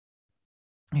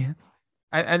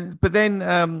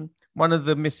then one of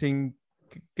the missing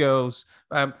girls,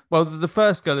 the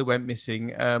first girl who went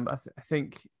missing, I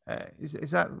think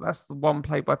that's the one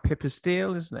played by Pippa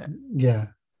Steele, isn't it? Yeah.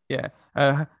 Yeah,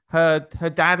 her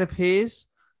dad appears,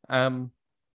 and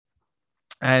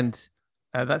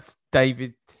that's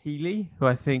David Healy, who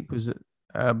I think was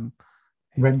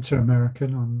Rent to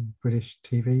American on British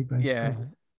TV, basically.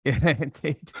 Yeah,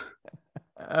 indeed.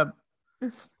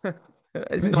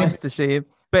 It's nice to see him,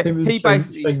 but he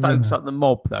basically stokes up the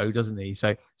mob, though, doesn't he?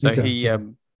 So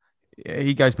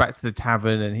he goes back to the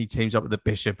tavern and he teams up with the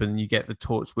bishop, and you get the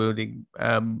torch wielding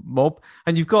mob,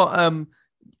 and you've got.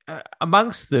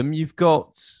 Amongst them, you've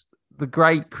got the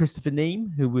great Christopher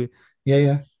Neame, who we're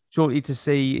shortly to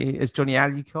see as Johnny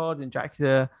Alucard in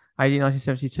Dracula AD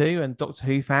 1972, and Doctor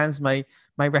Who fans may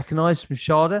recognise from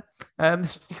Shada.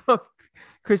 So you've got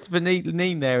Christopher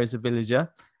Neame there as a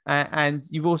villager, and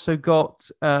you've also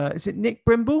got is it Nick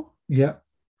Brimble? Yeah,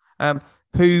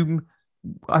 whom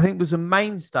I think was a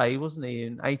mainstay, wasn't he,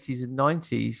 in 80s and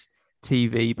 90s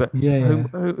TV? But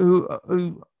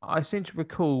who I seem to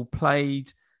recall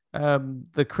played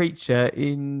the creature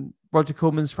in Roger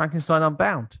Corman's Frankenstein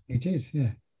Unbound. He did,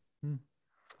 yeah.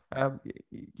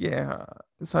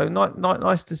 So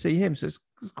nice to see him. So it's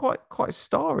quite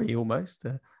starry almost,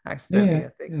 accidentally, I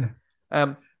think.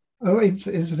 Yeah. Oh, it's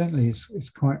incidentally, it's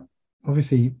quite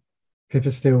obviously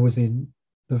Pippa Steele was in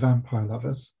The Vampire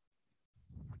Lovers,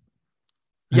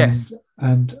 and Yes.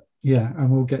 and yeah, and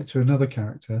we'll get to another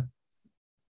character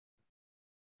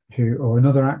who, or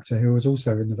another actor who was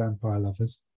also in The Vampire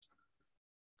Lovers.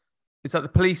 Is that the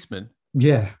policeman?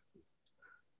 Yeah,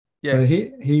 so Yes.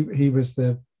 he was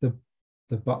the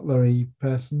butlery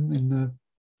person in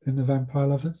the Vampire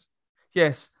Lovers.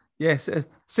 Yes. Yes. A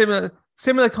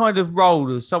similar kind of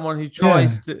role as someone Yeah,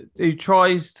 who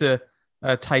tries to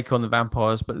take on the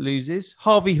vampires but loses.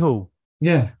 Harvey Hall.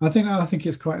 yeah. I think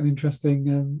it's quite an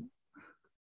interesting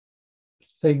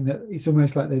thing that it's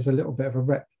almost like there's a little bit of a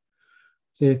rep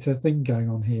theatre thing going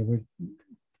on here with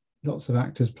lots of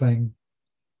actors playing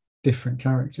different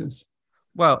characters.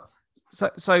 Well, so,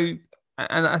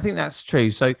 and I think that's true.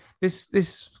 So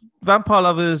this Vampire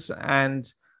Lovers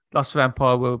and Lust for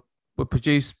Vampire were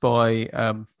produced by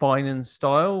Fine and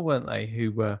Style, weren't they?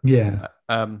 Who were Yeah,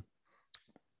 um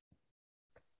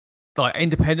like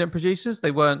independent producers.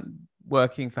 They weren't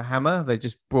working for Hammer. They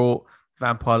just brought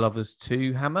Vampire Lovers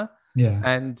to Hammer, yeah,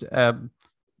 and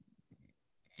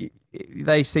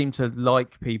they seem to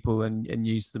like people and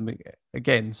use them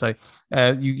again. So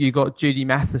you got Judy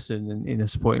Matheson in a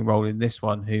supporting role in this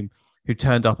one, who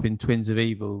turned up in Twins of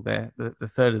Evil, the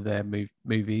third of their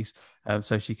movies,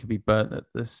 so she could be burnt at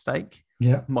the stake.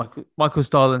 yeah. Michael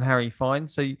Stahl and Harry Fine.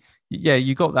 So yeah,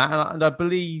 you got that, and I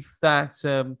believe that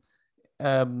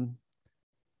um,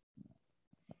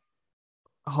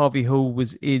 Harvey Hall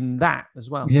was in that as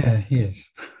well. Yeah, he is.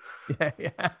 Yeah,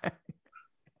 yeah.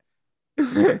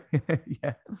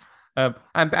 Yeah.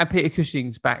 And Peter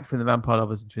Cushing's back from the Vampire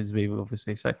Lovers and Twins of Evil,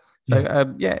 obviously.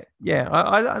 Yeah.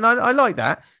 I like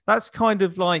that. That's kind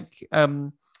of like I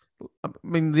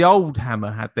mean, the old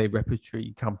Hammer had their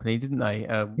repertory company, didn't they?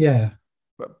 Yeah,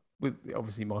 But with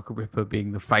obviously Michael Ripper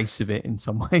being the face of it in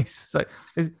some ways. So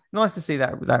it's nice to see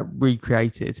that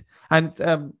recreated.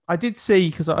 And I did see,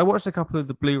 because I watched a couple of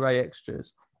the Blu-ray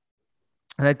extras,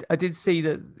 and I did see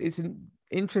that it's an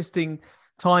interesting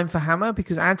time for Hammer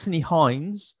because Anthony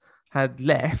Hines had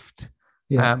left,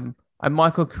 yeah, and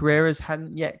Michael Carreras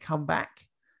hadn't yet come back.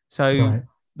 So right.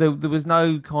 there was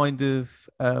no kind of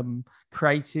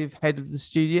creative head of the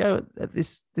studio at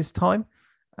this time.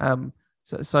 And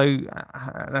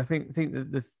I think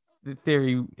that the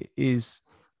theory is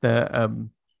that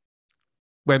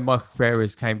when Michael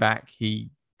Carreras came back, he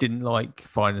didn't like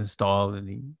Fine and Style, and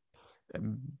he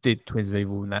did Twins of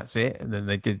Evil, and that's it. And then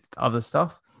they did other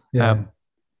stuff. Yeah,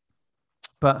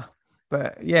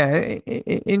 But yeah,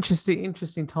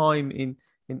 interesting time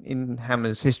in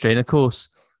Hammer's history, and of course,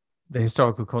 the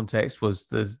historical context was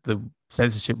the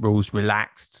censorship rules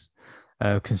relaxed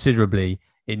considerably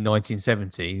in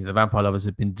 1970. The Vampire Lovers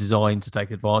had been designed to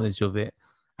take advantage of it,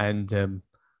 and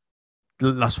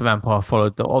Lust for Vampire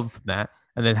followed on from that.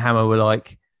 And then Hammer were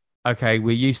like, "Okay,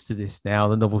 we're used to this now.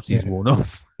 The novelty's worn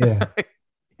off." yeah.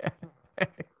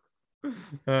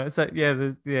 Yeah. So yeah,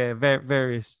 there's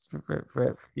various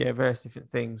different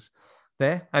things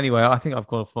there. Anyway, I think I've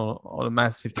gone off on a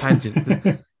massive tangent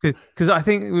because I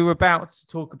think we were about to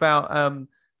talk about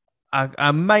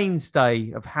a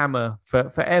mainstay of Hammer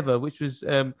forever, which was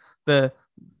the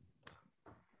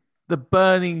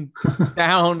burning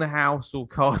down house or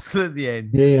castle at the end.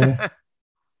 Yeah.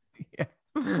 Yeah,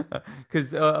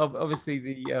 because obviously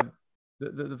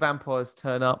the vampires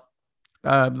turn up.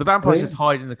 The vampires just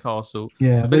hide in the castle.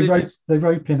 Yeah, The they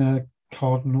rope in a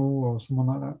cardinal or someone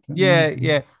like that. Yeah,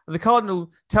 yeah. And the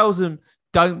cardinal tells them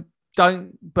don't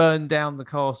burn down the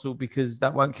castle because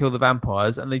that won't kill the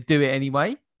vampires, and they do it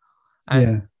anyway.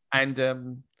 And, and I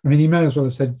mean, he may as well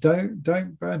have said, "Don't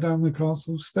burn down the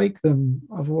castle, stake them,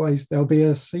 otherwise there'll be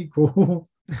a sequel."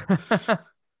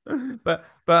 but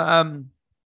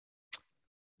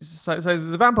so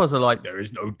the vampires are like, there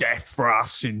is no death for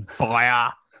us in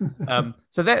fire.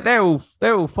 So they're all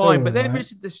fine, but then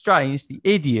Richard Lestrange, the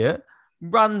idiot,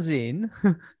 runs in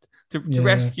to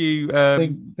rescue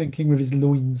thinking with his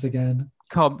loins again.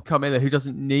 Carmilla, who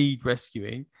doesn't need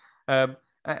rescuing.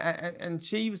 And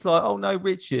she was like, "Oh no,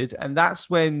 Richard!" And that's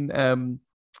when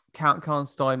Count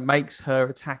Karnstein makes her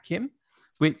attack him,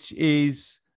 which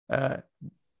is, I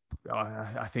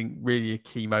think, really a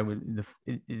key moment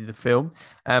in the film.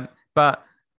 But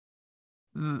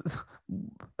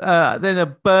then a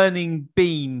burning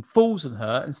beam falls on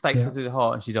her and stakes her through the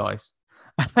heart, and she dies.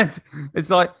 And it's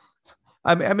like,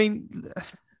 I mean,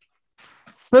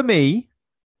 for me,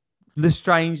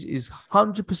 Lestrange is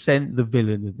 100% the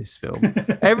villain of this film.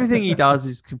 Everything he does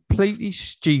is completely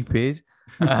stupid,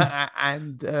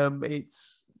 and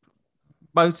it's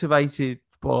motivated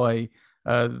by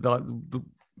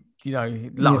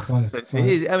lust. fine, Essentially, fine.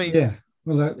 It is, I mean, Yeah.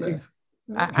 Well,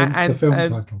 hence the and film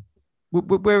title.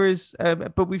 whereas,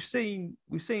 but we've seen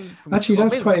from Actually, Scott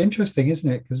that's Miller. quite interesting, isn't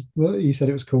it? Because you said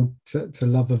it was called to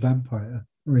Love a Vampire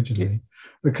originally,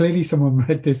 but clearly someone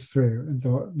read this through and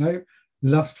thought, no,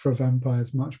 Lust for a Vampire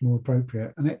is much more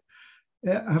appropriate. And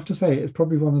I have to say, it's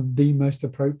probably one of the most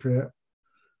appropriate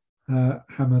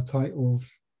Hammer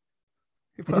titles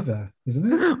ever,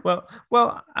 isn't it?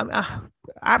 Well,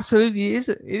 absolutely, it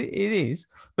is.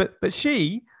 But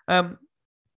she,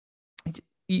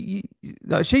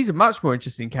 she's a much more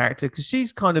interesting character because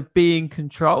she's kind of being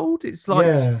controlled. It's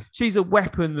like she's a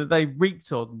weapon that they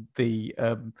wreaked on the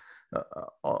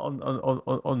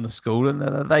on the school,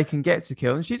 and they can get to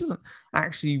kill, and she doesn't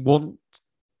actually want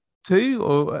to.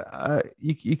 Or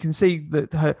you can see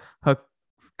that her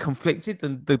conflicted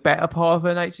and the better part of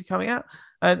her nature coming out,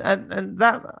 and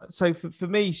that. So for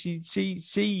me, she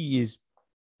is.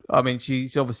 I mean,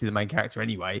 she's obviously the main character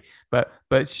anyway,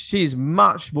 but she is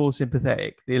much more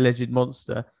sympathetic, the alleged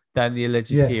monster, than the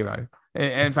alleged hero.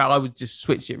 And in fact, I would just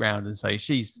switch it around and say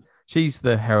she's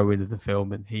the heroine of the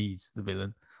film and he's the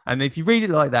villain. And if you read it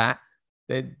like that,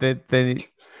 then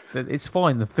it's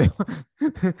fine. The film,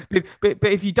 but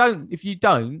if you don't,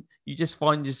 you just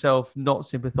find yourself not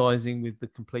sympathizing with the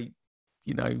complete,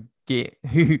 git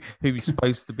who's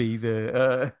supposed to be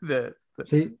the.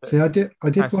 See, I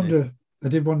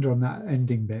did wonder on that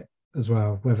ending bit as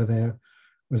well, whether there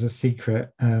was a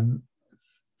secret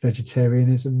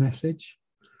vegetarianism message,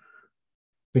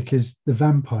 because the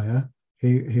vampire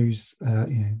who's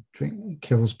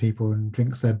kills people and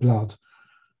drinks their blood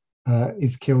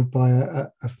is killed by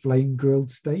a flame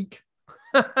grilled steak.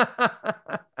 Yes.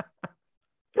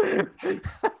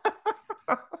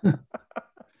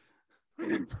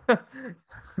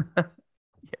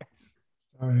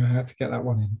 Sorry, I had to get that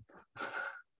one in.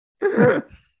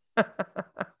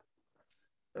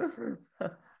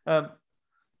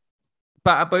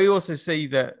 But we also see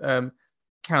that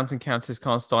Count and Countess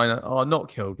Karnstein are not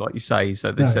killed, like you say.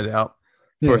 So they set it up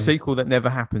for a sequel that never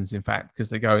happens, in fact, because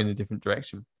they go in a different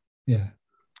direction. Yeah.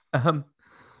 And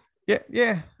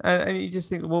you just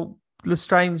think, well,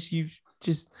 Lestrange, you've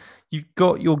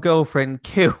got your girlfriend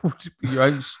killed for your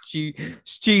own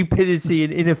stupidity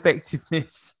and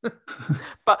ineffectiveness,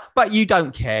 but you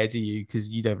don't care, do you? Because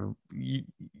he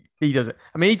doesn't.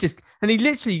 I mean, he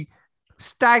literally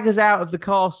staggers out of the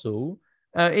castle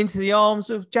into the arms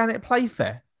of Janet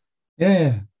Playfair.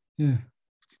 Yeah.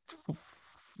 Well,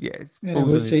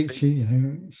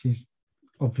 she's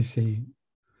obviously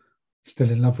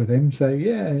still in love with him, so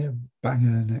bang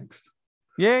her next.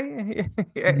 Yeah.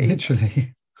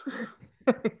 Literally.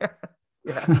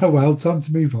 Well, time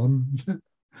to move on.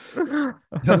 The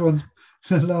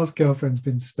last girlfriend's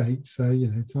been staked, so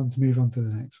time to move on to the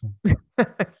next one.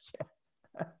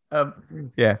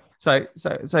 So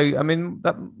I mean,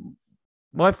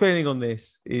 my feeling on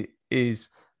this is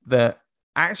that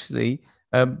actually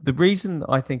the reason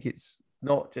I think it's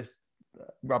not just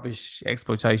rubbish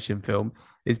exploitation film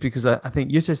is because I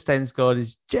think Jutta Stensgaard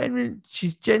is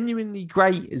genuinely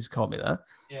great as Carmilla,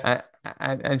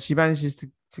 and she manages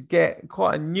to get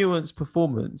quite a nuanced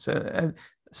performance, and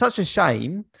such a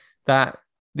shame that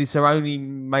this is her only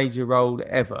major role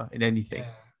ever in anything.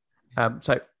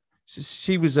 So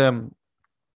she was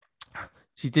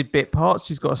she did bit parts.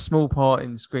 She's got a small part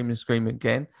in Scream and Scream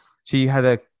Again. She had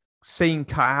a scene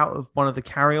cut out of one of the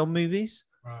Carry On movies.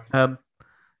 Right.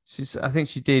 I think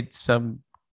she did some.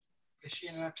 Is she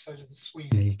in an episode of The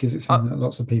Sweeney? Because it's that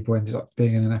lots of people ended up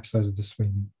being in an episode of The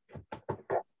Sweeney.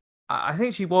 I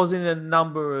think she was in a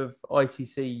number of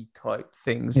ITC type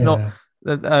things. Yeah.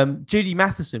 Not Judy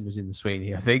Matheson was in The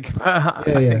Sweeney, I think.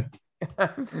 I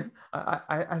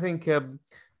think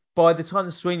by the time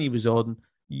The Sweeney was on,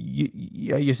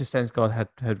 Jutta Stensgaard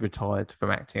had retired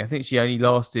from acting. I think she only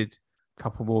lasted a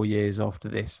couple more years after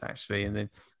this, actually, and then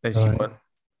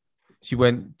she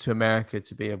went to America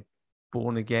to be a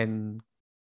born again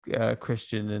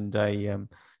Christian and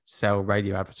sell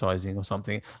radio advertising or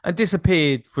something, and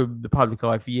disappeared from the public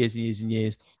eye for years and years and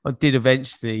years. I did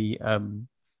eventually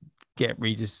get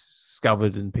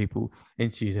rediscovered and people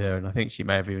interviewed her, and I think she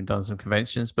may have even done some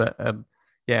conventions. But I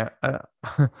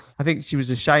think she was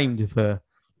ashamed of her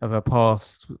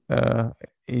past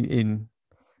in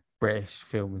British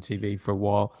film and TV for a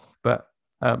while. But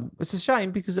it's a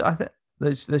shame because I think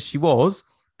that she was,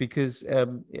 because I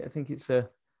think it's I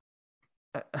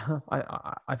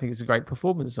think it's a great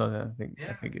performance. I think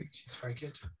she's very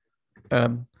good.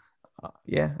 And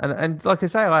like I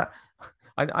say,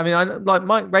 I mean, like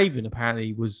Mike Raven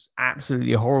apparently was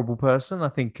absolutely a horrible person. I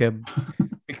think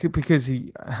because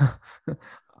he,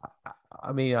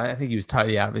 I mean, I think he was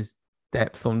totally out of his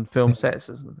depth on film sets.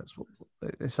 That's what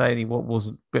they're saying. He was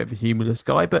a bit of a humorless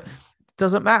guy, but it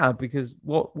doesn't matter because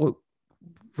what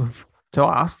to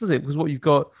us does it? Because what you've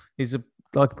got is a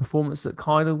performance that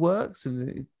kind of works,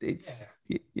 and it's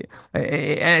and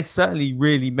it's certainly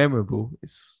really memorable.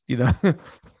 It's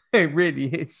it really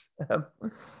is.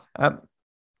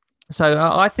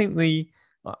 So I think the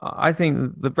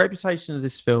reputation of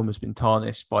this film has been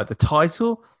tarnished by the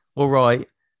title. All right,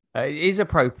 it is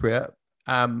appropriate,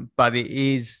 but it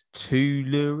is too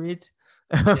lurid.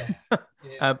 But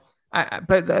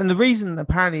the reason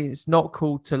apparently it's not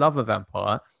called To Love a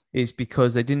Vampire is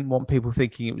because they didn't want people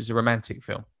thinking it was a romantic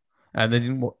film, and they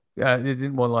didn't want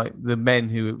like the men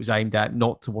who it was aimed at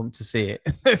not to want to see it.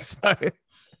 So, I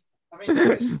mean,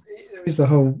 there is the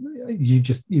whole.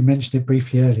 You mentioned it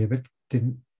briefly earlier, but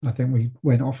didn't. I think we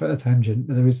went off at a tangent.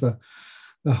 But there is the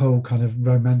whole kind of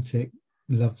romantic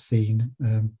love scene,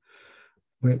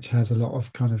 which has a lot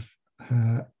of kind of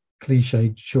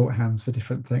cliched shorthands for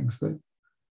different things. The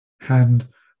hand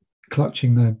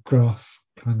clutching the grass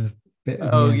kind of bit.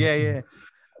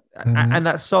 And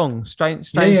that song,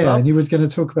 Strange Love. And you were going to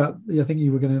talk about. I think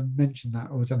you were going to mention that,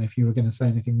 or I don't know if you were going to say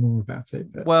anything more about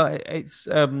it. But. Well, it's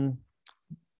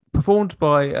performed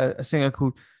by a singer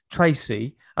called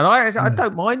Tracy, and I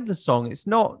don't mind the song. It's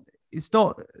not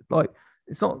like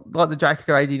the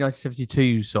Dracula AD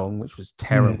 1972 song, which was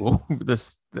terrible.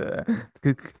 Because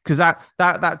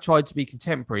that tried to be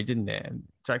contemporary, didn't it? And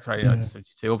Dracula AD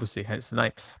 1972, obviously, hence the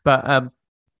name.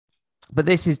 But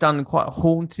this is done in quite a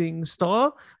haunting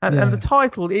style, and the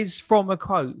title is from a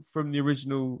quote from the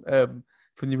original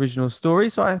story.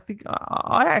 So I think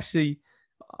I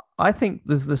think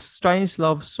the Strange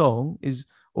Love song is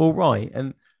all right,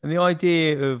 and the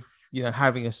idea of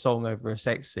having a song over a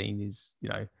sex scene is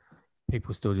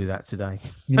people still do that today.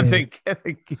 I think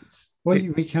it's what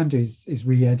we can do is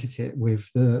re-edit it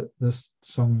with the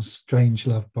song Strange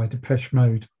Love by Depeche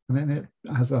Mode, and then it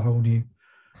has a whole new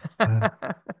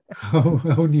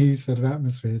whole new sort of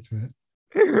atmosphere to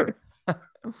it.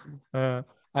 And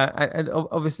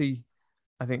obviously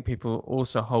I think people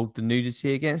also hold the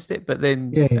nudity against it, but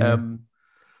then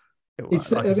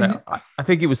I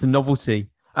think it was the novelty.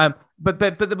 But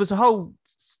there was a whole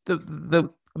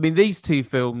these two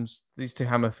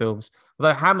Hammer films,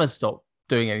 although Hammer stopped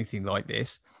doing anything like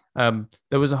this, there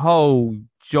was a whole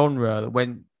genre that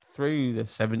went through the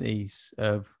 70s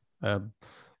of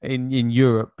in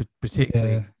Europe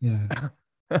particularly.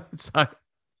 So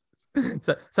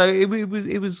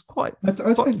it was quite. I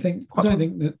don't think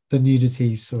that the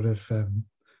nudity sort of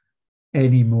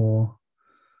anymore.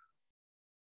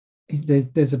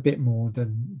 There's a bit more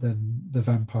than the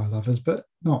Vampire Lovers, but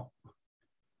not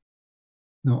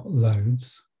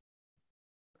loads.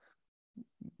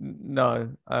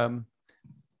 No, I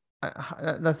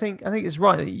think it's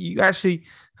right that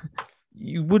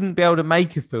you wouldn't be able to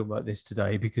make a film like this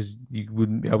today because you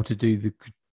wouldn't be able to do the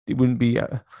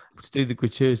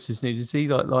gratuitous nudity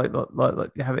like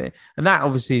have it, and that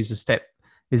obviously is a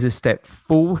step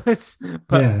forward.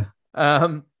 But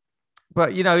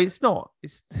it's not.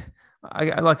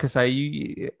 Like I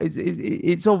say,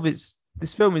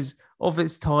 this film is of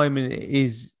its time and it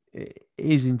is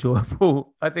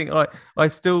enjoyable. I think I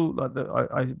still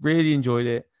like I really enjoyed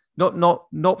it.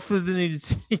 Not for the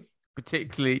nudity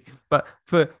particularly, but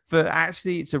for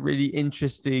actually it's a really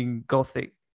interesting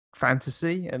gothic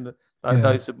fantasy, and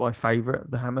those are my favorite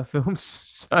of the Hammer films.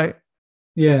 So I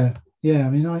mean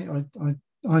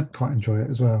I quite enjoy it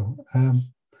as well.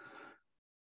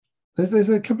 There's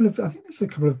a couple of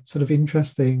sort of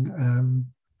interesting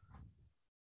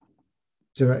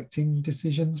directing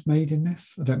decisions made in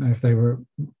this. I don't know if they were,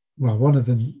 well, one of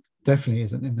them definitely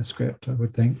isn't in the script, I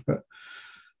would think, but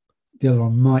the other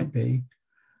one might be.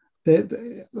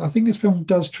 I think this film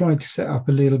does try to set up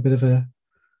a little bit of a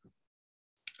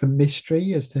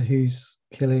mystery as to who's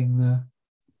killing the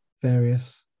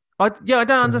various. I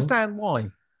don't understand why.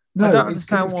 No, I don't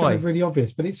understand it's why. kind of really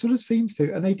obvious, but it sort of seems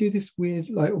to, and they do this weird,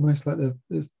 like almost like the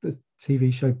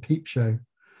TV show Peep Show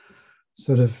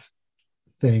sort of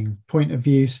thing, point of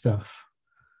view stuff,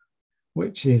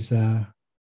 which is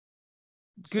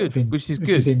good, which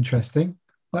is interesting.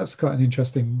 That's quite an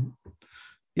interesting,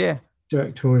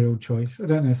 directorial choice. I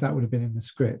don't know if that would have been in the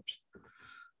script.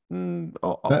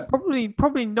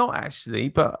 Probably not actually,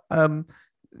 but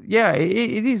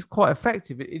it is quite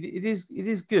effective. It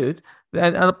is good,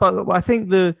 but I think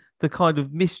the kind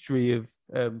of mystery of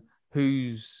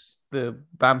who's the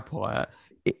vampire,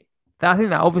 I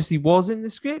think that obviously was in the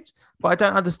script, but I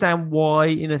don't understand why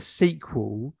in a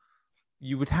sequel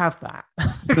you would have that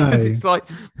No. because it's like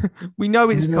we know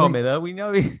it's You know, Carmilla, we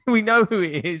know we know who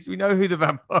it is, we know who the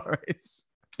vampire is.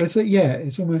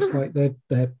 it's almost like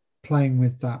they're playing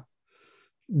with that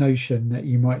notion that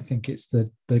you might think it's the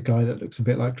guy that looks a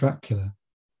bit like Dracula,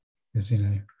 because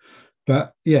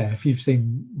But yeah, if you've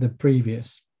seen the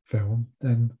previous film,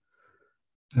 then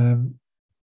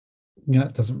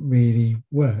that doesn't really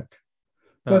work.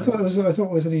 But I thought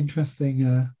it was an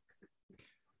interesting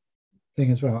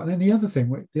thing as well. And then the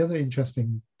other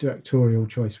interesting directorial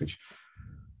choice, which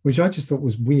I just thought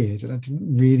was weird, and I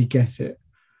didn't really get it,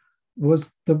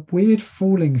 was the weird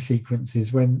falling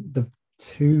sequences when the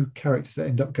two characters that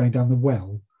end up going down the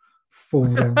well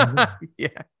fall down the well.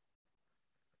 Yeah.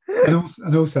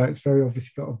 And also, it's very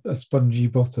obviously got a spongy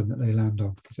bottom that they land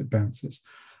on because it bounces.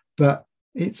 But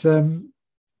it's they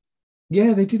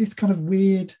did this kind of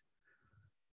weird,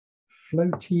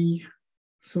 floaty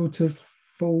sort of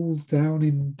fall down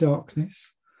in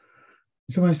darkness.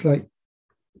 It's almost like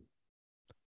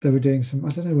they were doing some. I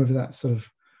don't know whether that's sort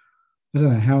of. I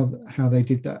don't know how they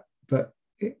did that, but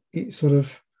it sort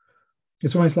of.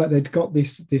 It's almost like they'd got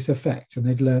this effect and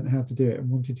they'd learned how to do it and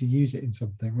wanted to use it in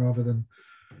something rather than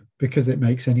because it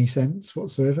makes any sense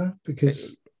whatsoever.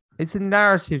 Because it's a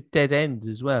narrative dead end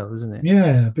as well, isn't it?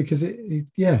 Yeah, because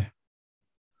yeah.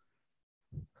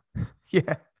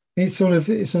 It sort of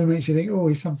makes you think, oh,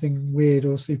 is something weird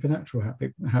or supernatural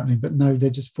happening? But no, they're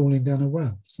just falling down a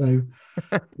well. So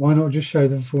why not just show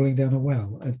them falling down a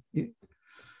well?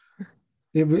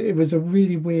 It was a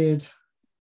really weird.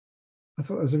 I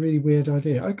thought it was a really weird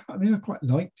idea. I mean, I quite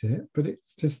liked it, but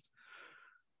it's just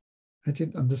I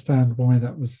didn't understand why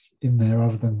that was in there,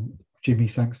 other than Jimmy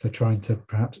Sangster trying to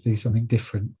perhaps do something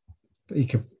different that he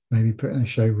could maybe put in a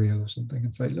show reel or something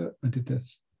and say, "Look, I did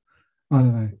this." I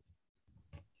don't know.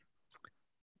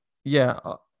 Yeah,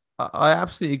 I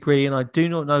absolutely agree, and I do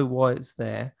not know why it's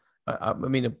there. I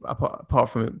mean, apart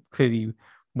from it clearly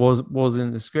was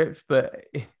in the script, but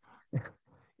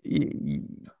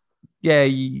it's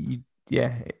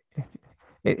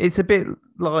a bit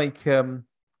like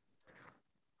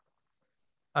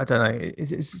I don't know.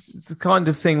 It's the kind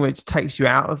of thing which takes you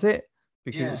out of it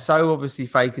because it's so obviously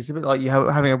fake. It's a bit like you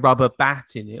having a rubber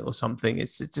bat in it or something.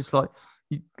 It's just like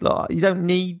you don't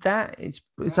need that. It's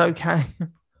okay.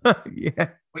 Yeah,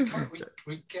 we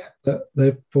get that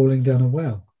they're falling down a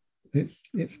well. It's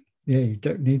you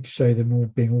don't need to show them all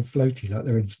being all floaty like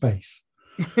they're in space.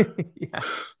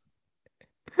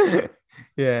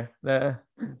 Yeah, I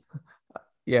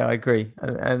agree,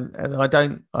 and I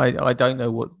don't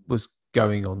know what was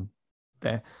going on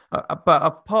there, but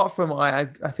apart from I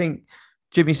think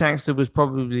Jimmy Sangster was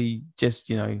probably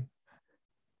just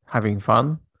having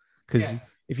fun because.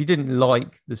 If you didn't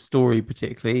like the story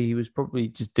particularly, he was probably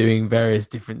just doing various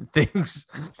different things.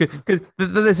 Because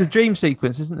there's a dream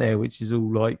sequence, isn't there, which is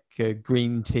all like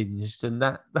green tinged, and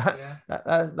that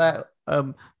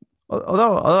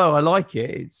although I like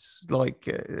it, it's like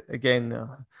again, I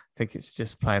think it's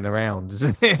just playing around,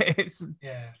 isn't it? It's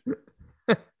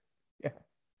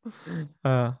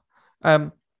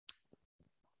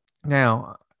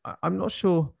Now I'm not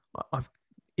sure I've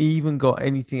even got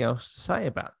anything else to say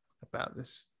about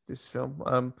this film.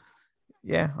 I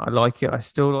like it. I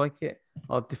still like it.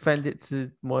 I'll defend it to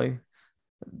my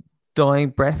dying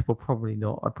breath. Well, probably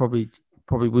not. I probably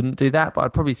wouldn't do that, but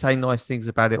I'd probably say nice things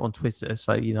about it on Twitter.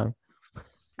 So I mean,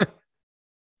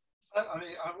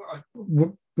 I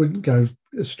wouldn't go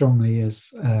as strongly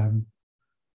as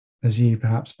you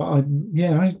perhaps, but I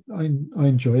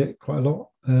enjoy it quite a lot.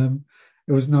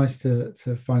 It was nice to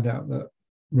find out that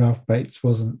Ralph Bates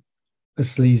wasn't as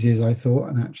sleazy as I thought,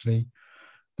 and actually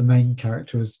the main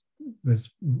character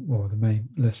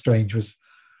Lestrange was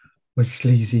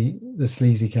sleazy, the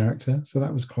sleazy character. So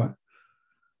that was quite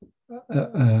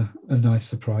a nice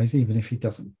surprise, even if he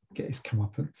doesn't get his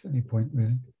comeuppance at any point,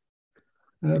 really.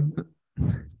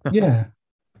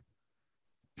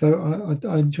 So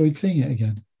I enjoyed seeing it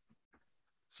again.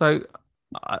 So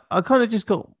I kind of just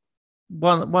got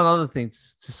one other thing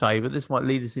to say, but this might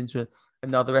lead us into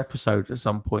another episode at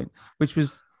some point, which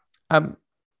was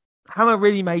Hammer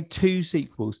really made 2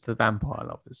 sequels to The Vampire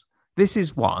Lovers. This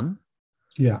is one,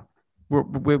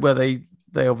 where they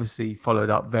obviously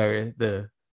followed up the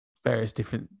various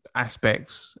different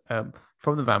aspects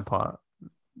from The Vampire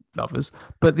Lovers,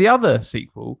 but the other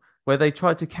sequel where they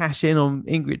tried to cash in on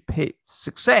Ingrid Pitt's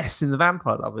success in The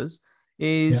Vampire Lovers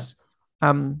is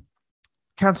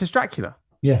Countess Dracula.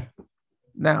 Yeah.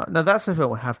 Now that's a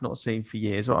film I have not seen for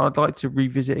years. Well, I'd like to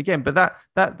revisit again, but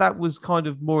that was kind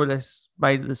of more or less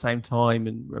made at the same time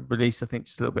and released, I think,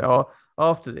 just a little bit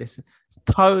after this. It's a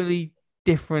totally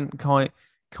different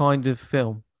kind of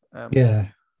film. Yeah.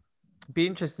 It'd be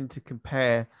interesting to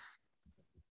compare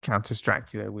Countess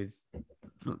Dracula with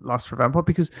Lust for a Vampire,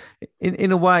 because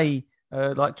in a way,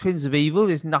 like Twins of Evil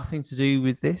is nothing to do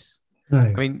with this. No.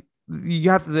 I mean, you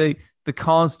have the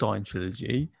Karnstein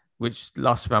trilogy, which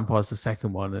Lust for Vampire is the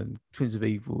second one, and Twins of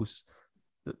Evil's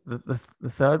the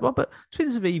third one. But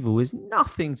Twins of Evil is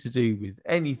nothing to do with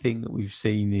anything that we've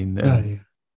seen in. No.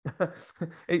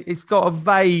 It's got a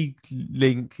vague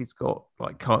link. It's got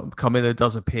like Carmilla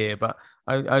does appear, but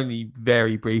only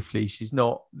very briefly. She's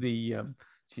not the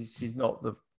she's not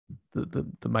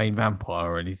the main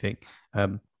vampire or anything.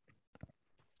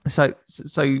 So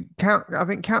I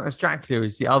think Countess Dracula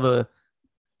is the other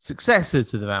successor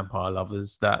to the Vampire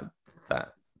Lovers that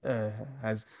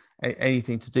has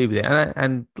anything to do with it.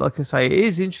 And like I say, it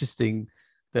is interesting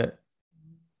that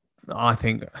I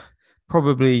think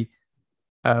probably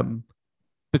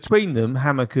between them,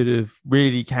 Hammer could have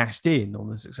really cashed in on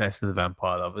the success of the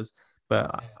Vampire Lovers,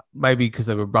 but maybe because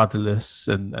they were rudderless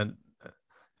and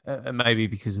maybe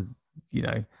because of, you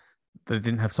know, they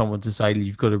didn't have someone to say,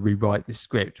 you've got to rewrite this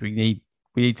script. We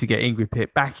need to get Ingrid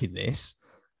Pitt back in this.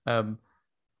 That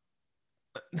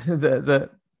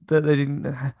they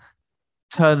didn't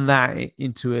turn that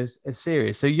into a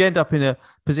series. So you end up in a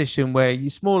position where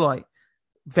it's more like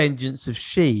Vengeance of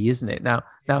She, isn't it? Now,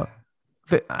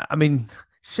 I mean,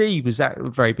 She was a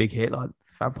very big hit, like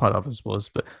Vampire Lovers was,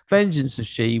 but Vengeance of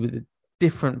She with a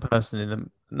different person in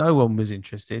them, no one was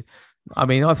interested. I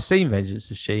mean, I've seen Vengeance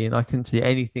of She, and I couldn't tell you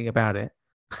anything about it.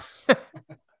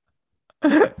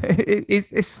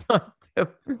 It's like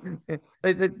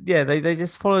they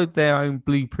just followed their own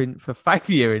blueprint for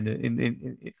failure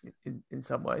in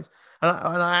some ways, and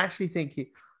I actually think it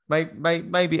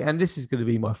maybe, and this is going to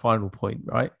be my final point,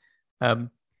 right?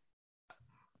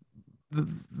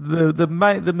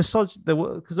 The misogyny,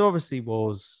 because obviously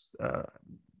was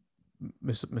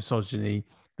misogyny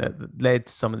that led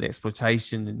to some of the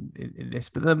exploitation in this,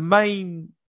 but the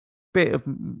main bit of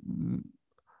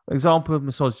example of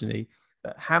misogyny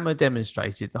that Hammer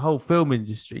demonstrated, the whole film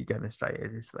industry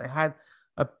demonstrated, is they had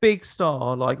a big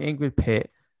star like Ingrid Pitt,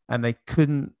 and they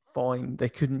couldn't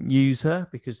use her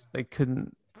because they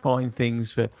couldn't find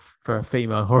things for a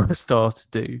female horror star to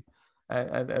do,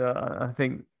 and I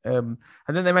think, and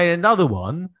then they made another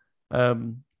one,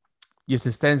 Jutta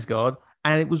Stensgaard,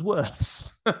 and it was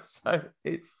worse. So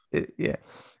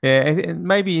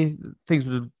maybe things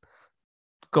would have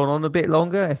gone on a bit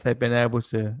longer if they'd been able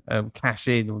to cash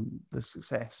in on the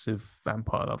success of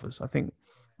Vampire Lovers. I think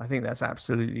that's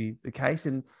absolutely the case,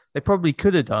 and they probably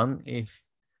could have done if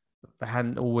they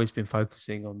hadn't always been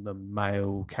focusing on the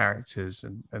male characters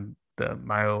and the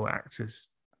male actors.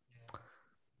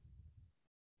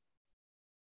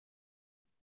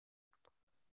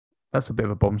 That's a bit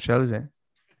of a bombshell, isn't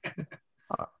it?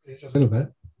 It's a little bit.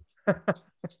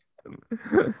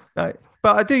 No,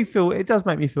 but I do feel it does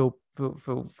make me feel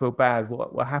bad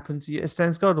what happened to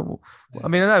Stensgaard. I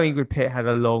mean, I know Ingrid Pitt had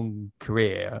a long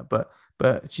career, but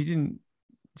she didn't.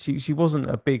 She wasn't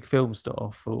a big film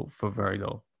star for very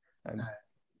long. And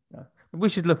we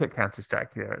should look at Countess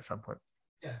Dracula at some point.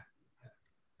 Yeah.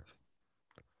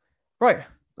 Right,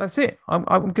 that's it. I'm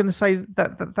going to say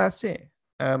that's it.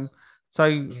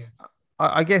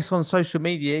 I guess on social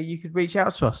media you could reach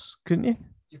out to us, couldn't you?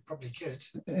 You probably could,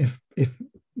 if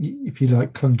you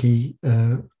like clunky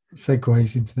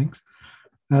segues into things.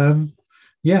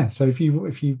 So if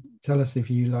you tell us if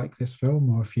you like this film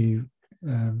or if you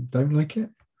don't like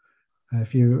it,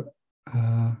 if you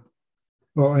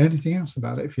or anything else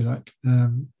about it, if you like,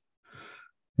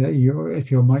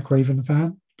 if you're a Mike Raven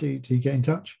fan, do get in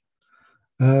touch.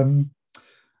 You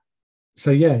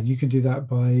can do that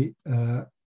by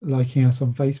liking us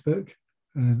on Facebook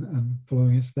and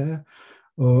following us there,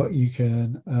 or you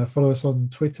can follow us on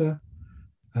Twitter,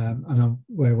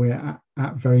 where we're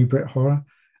at Very Brit Horror,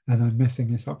 and I'm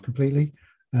messing this up completely.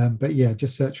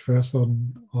 Just search for us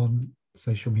on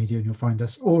social media and you'll find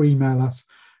us, or email us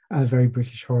at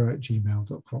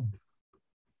verybritishhorror@gmail.com.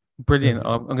 Brilliant.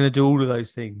 I'm going to do all of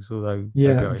those things, although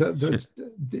you're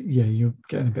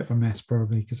getting a bit of a mess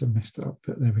probably because I messed it up,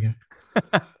 but there we go.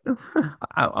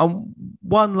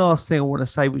 One last thing I want to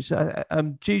say, which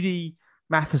Judy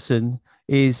Matheson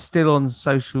is still on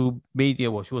social media.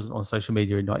 Well, she wasn't on social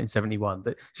media in 1971,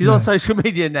 but she's on social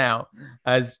media now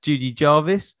as Judy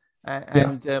Jarvis.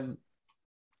 And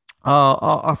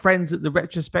our friends at the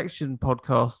Retrospection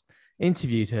podcast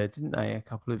interviewed her, didn't they, a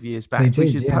couple of years back?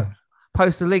 They did,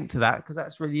 post a link to that because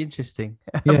that's really interesting.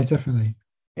 Yeah, definitely.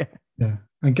 Yeah.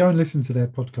 And go and listen to their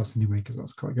podcast anyway, because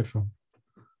that's quite good fun.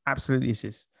 Absolutely, it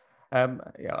is.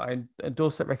 I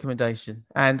endorse that recommendation.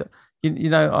 And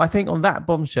I think on that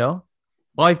bombshell,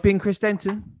 I've been Chris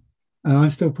Denton. And I'm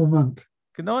still Paul Monk.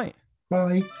 Good night.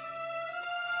 Bye.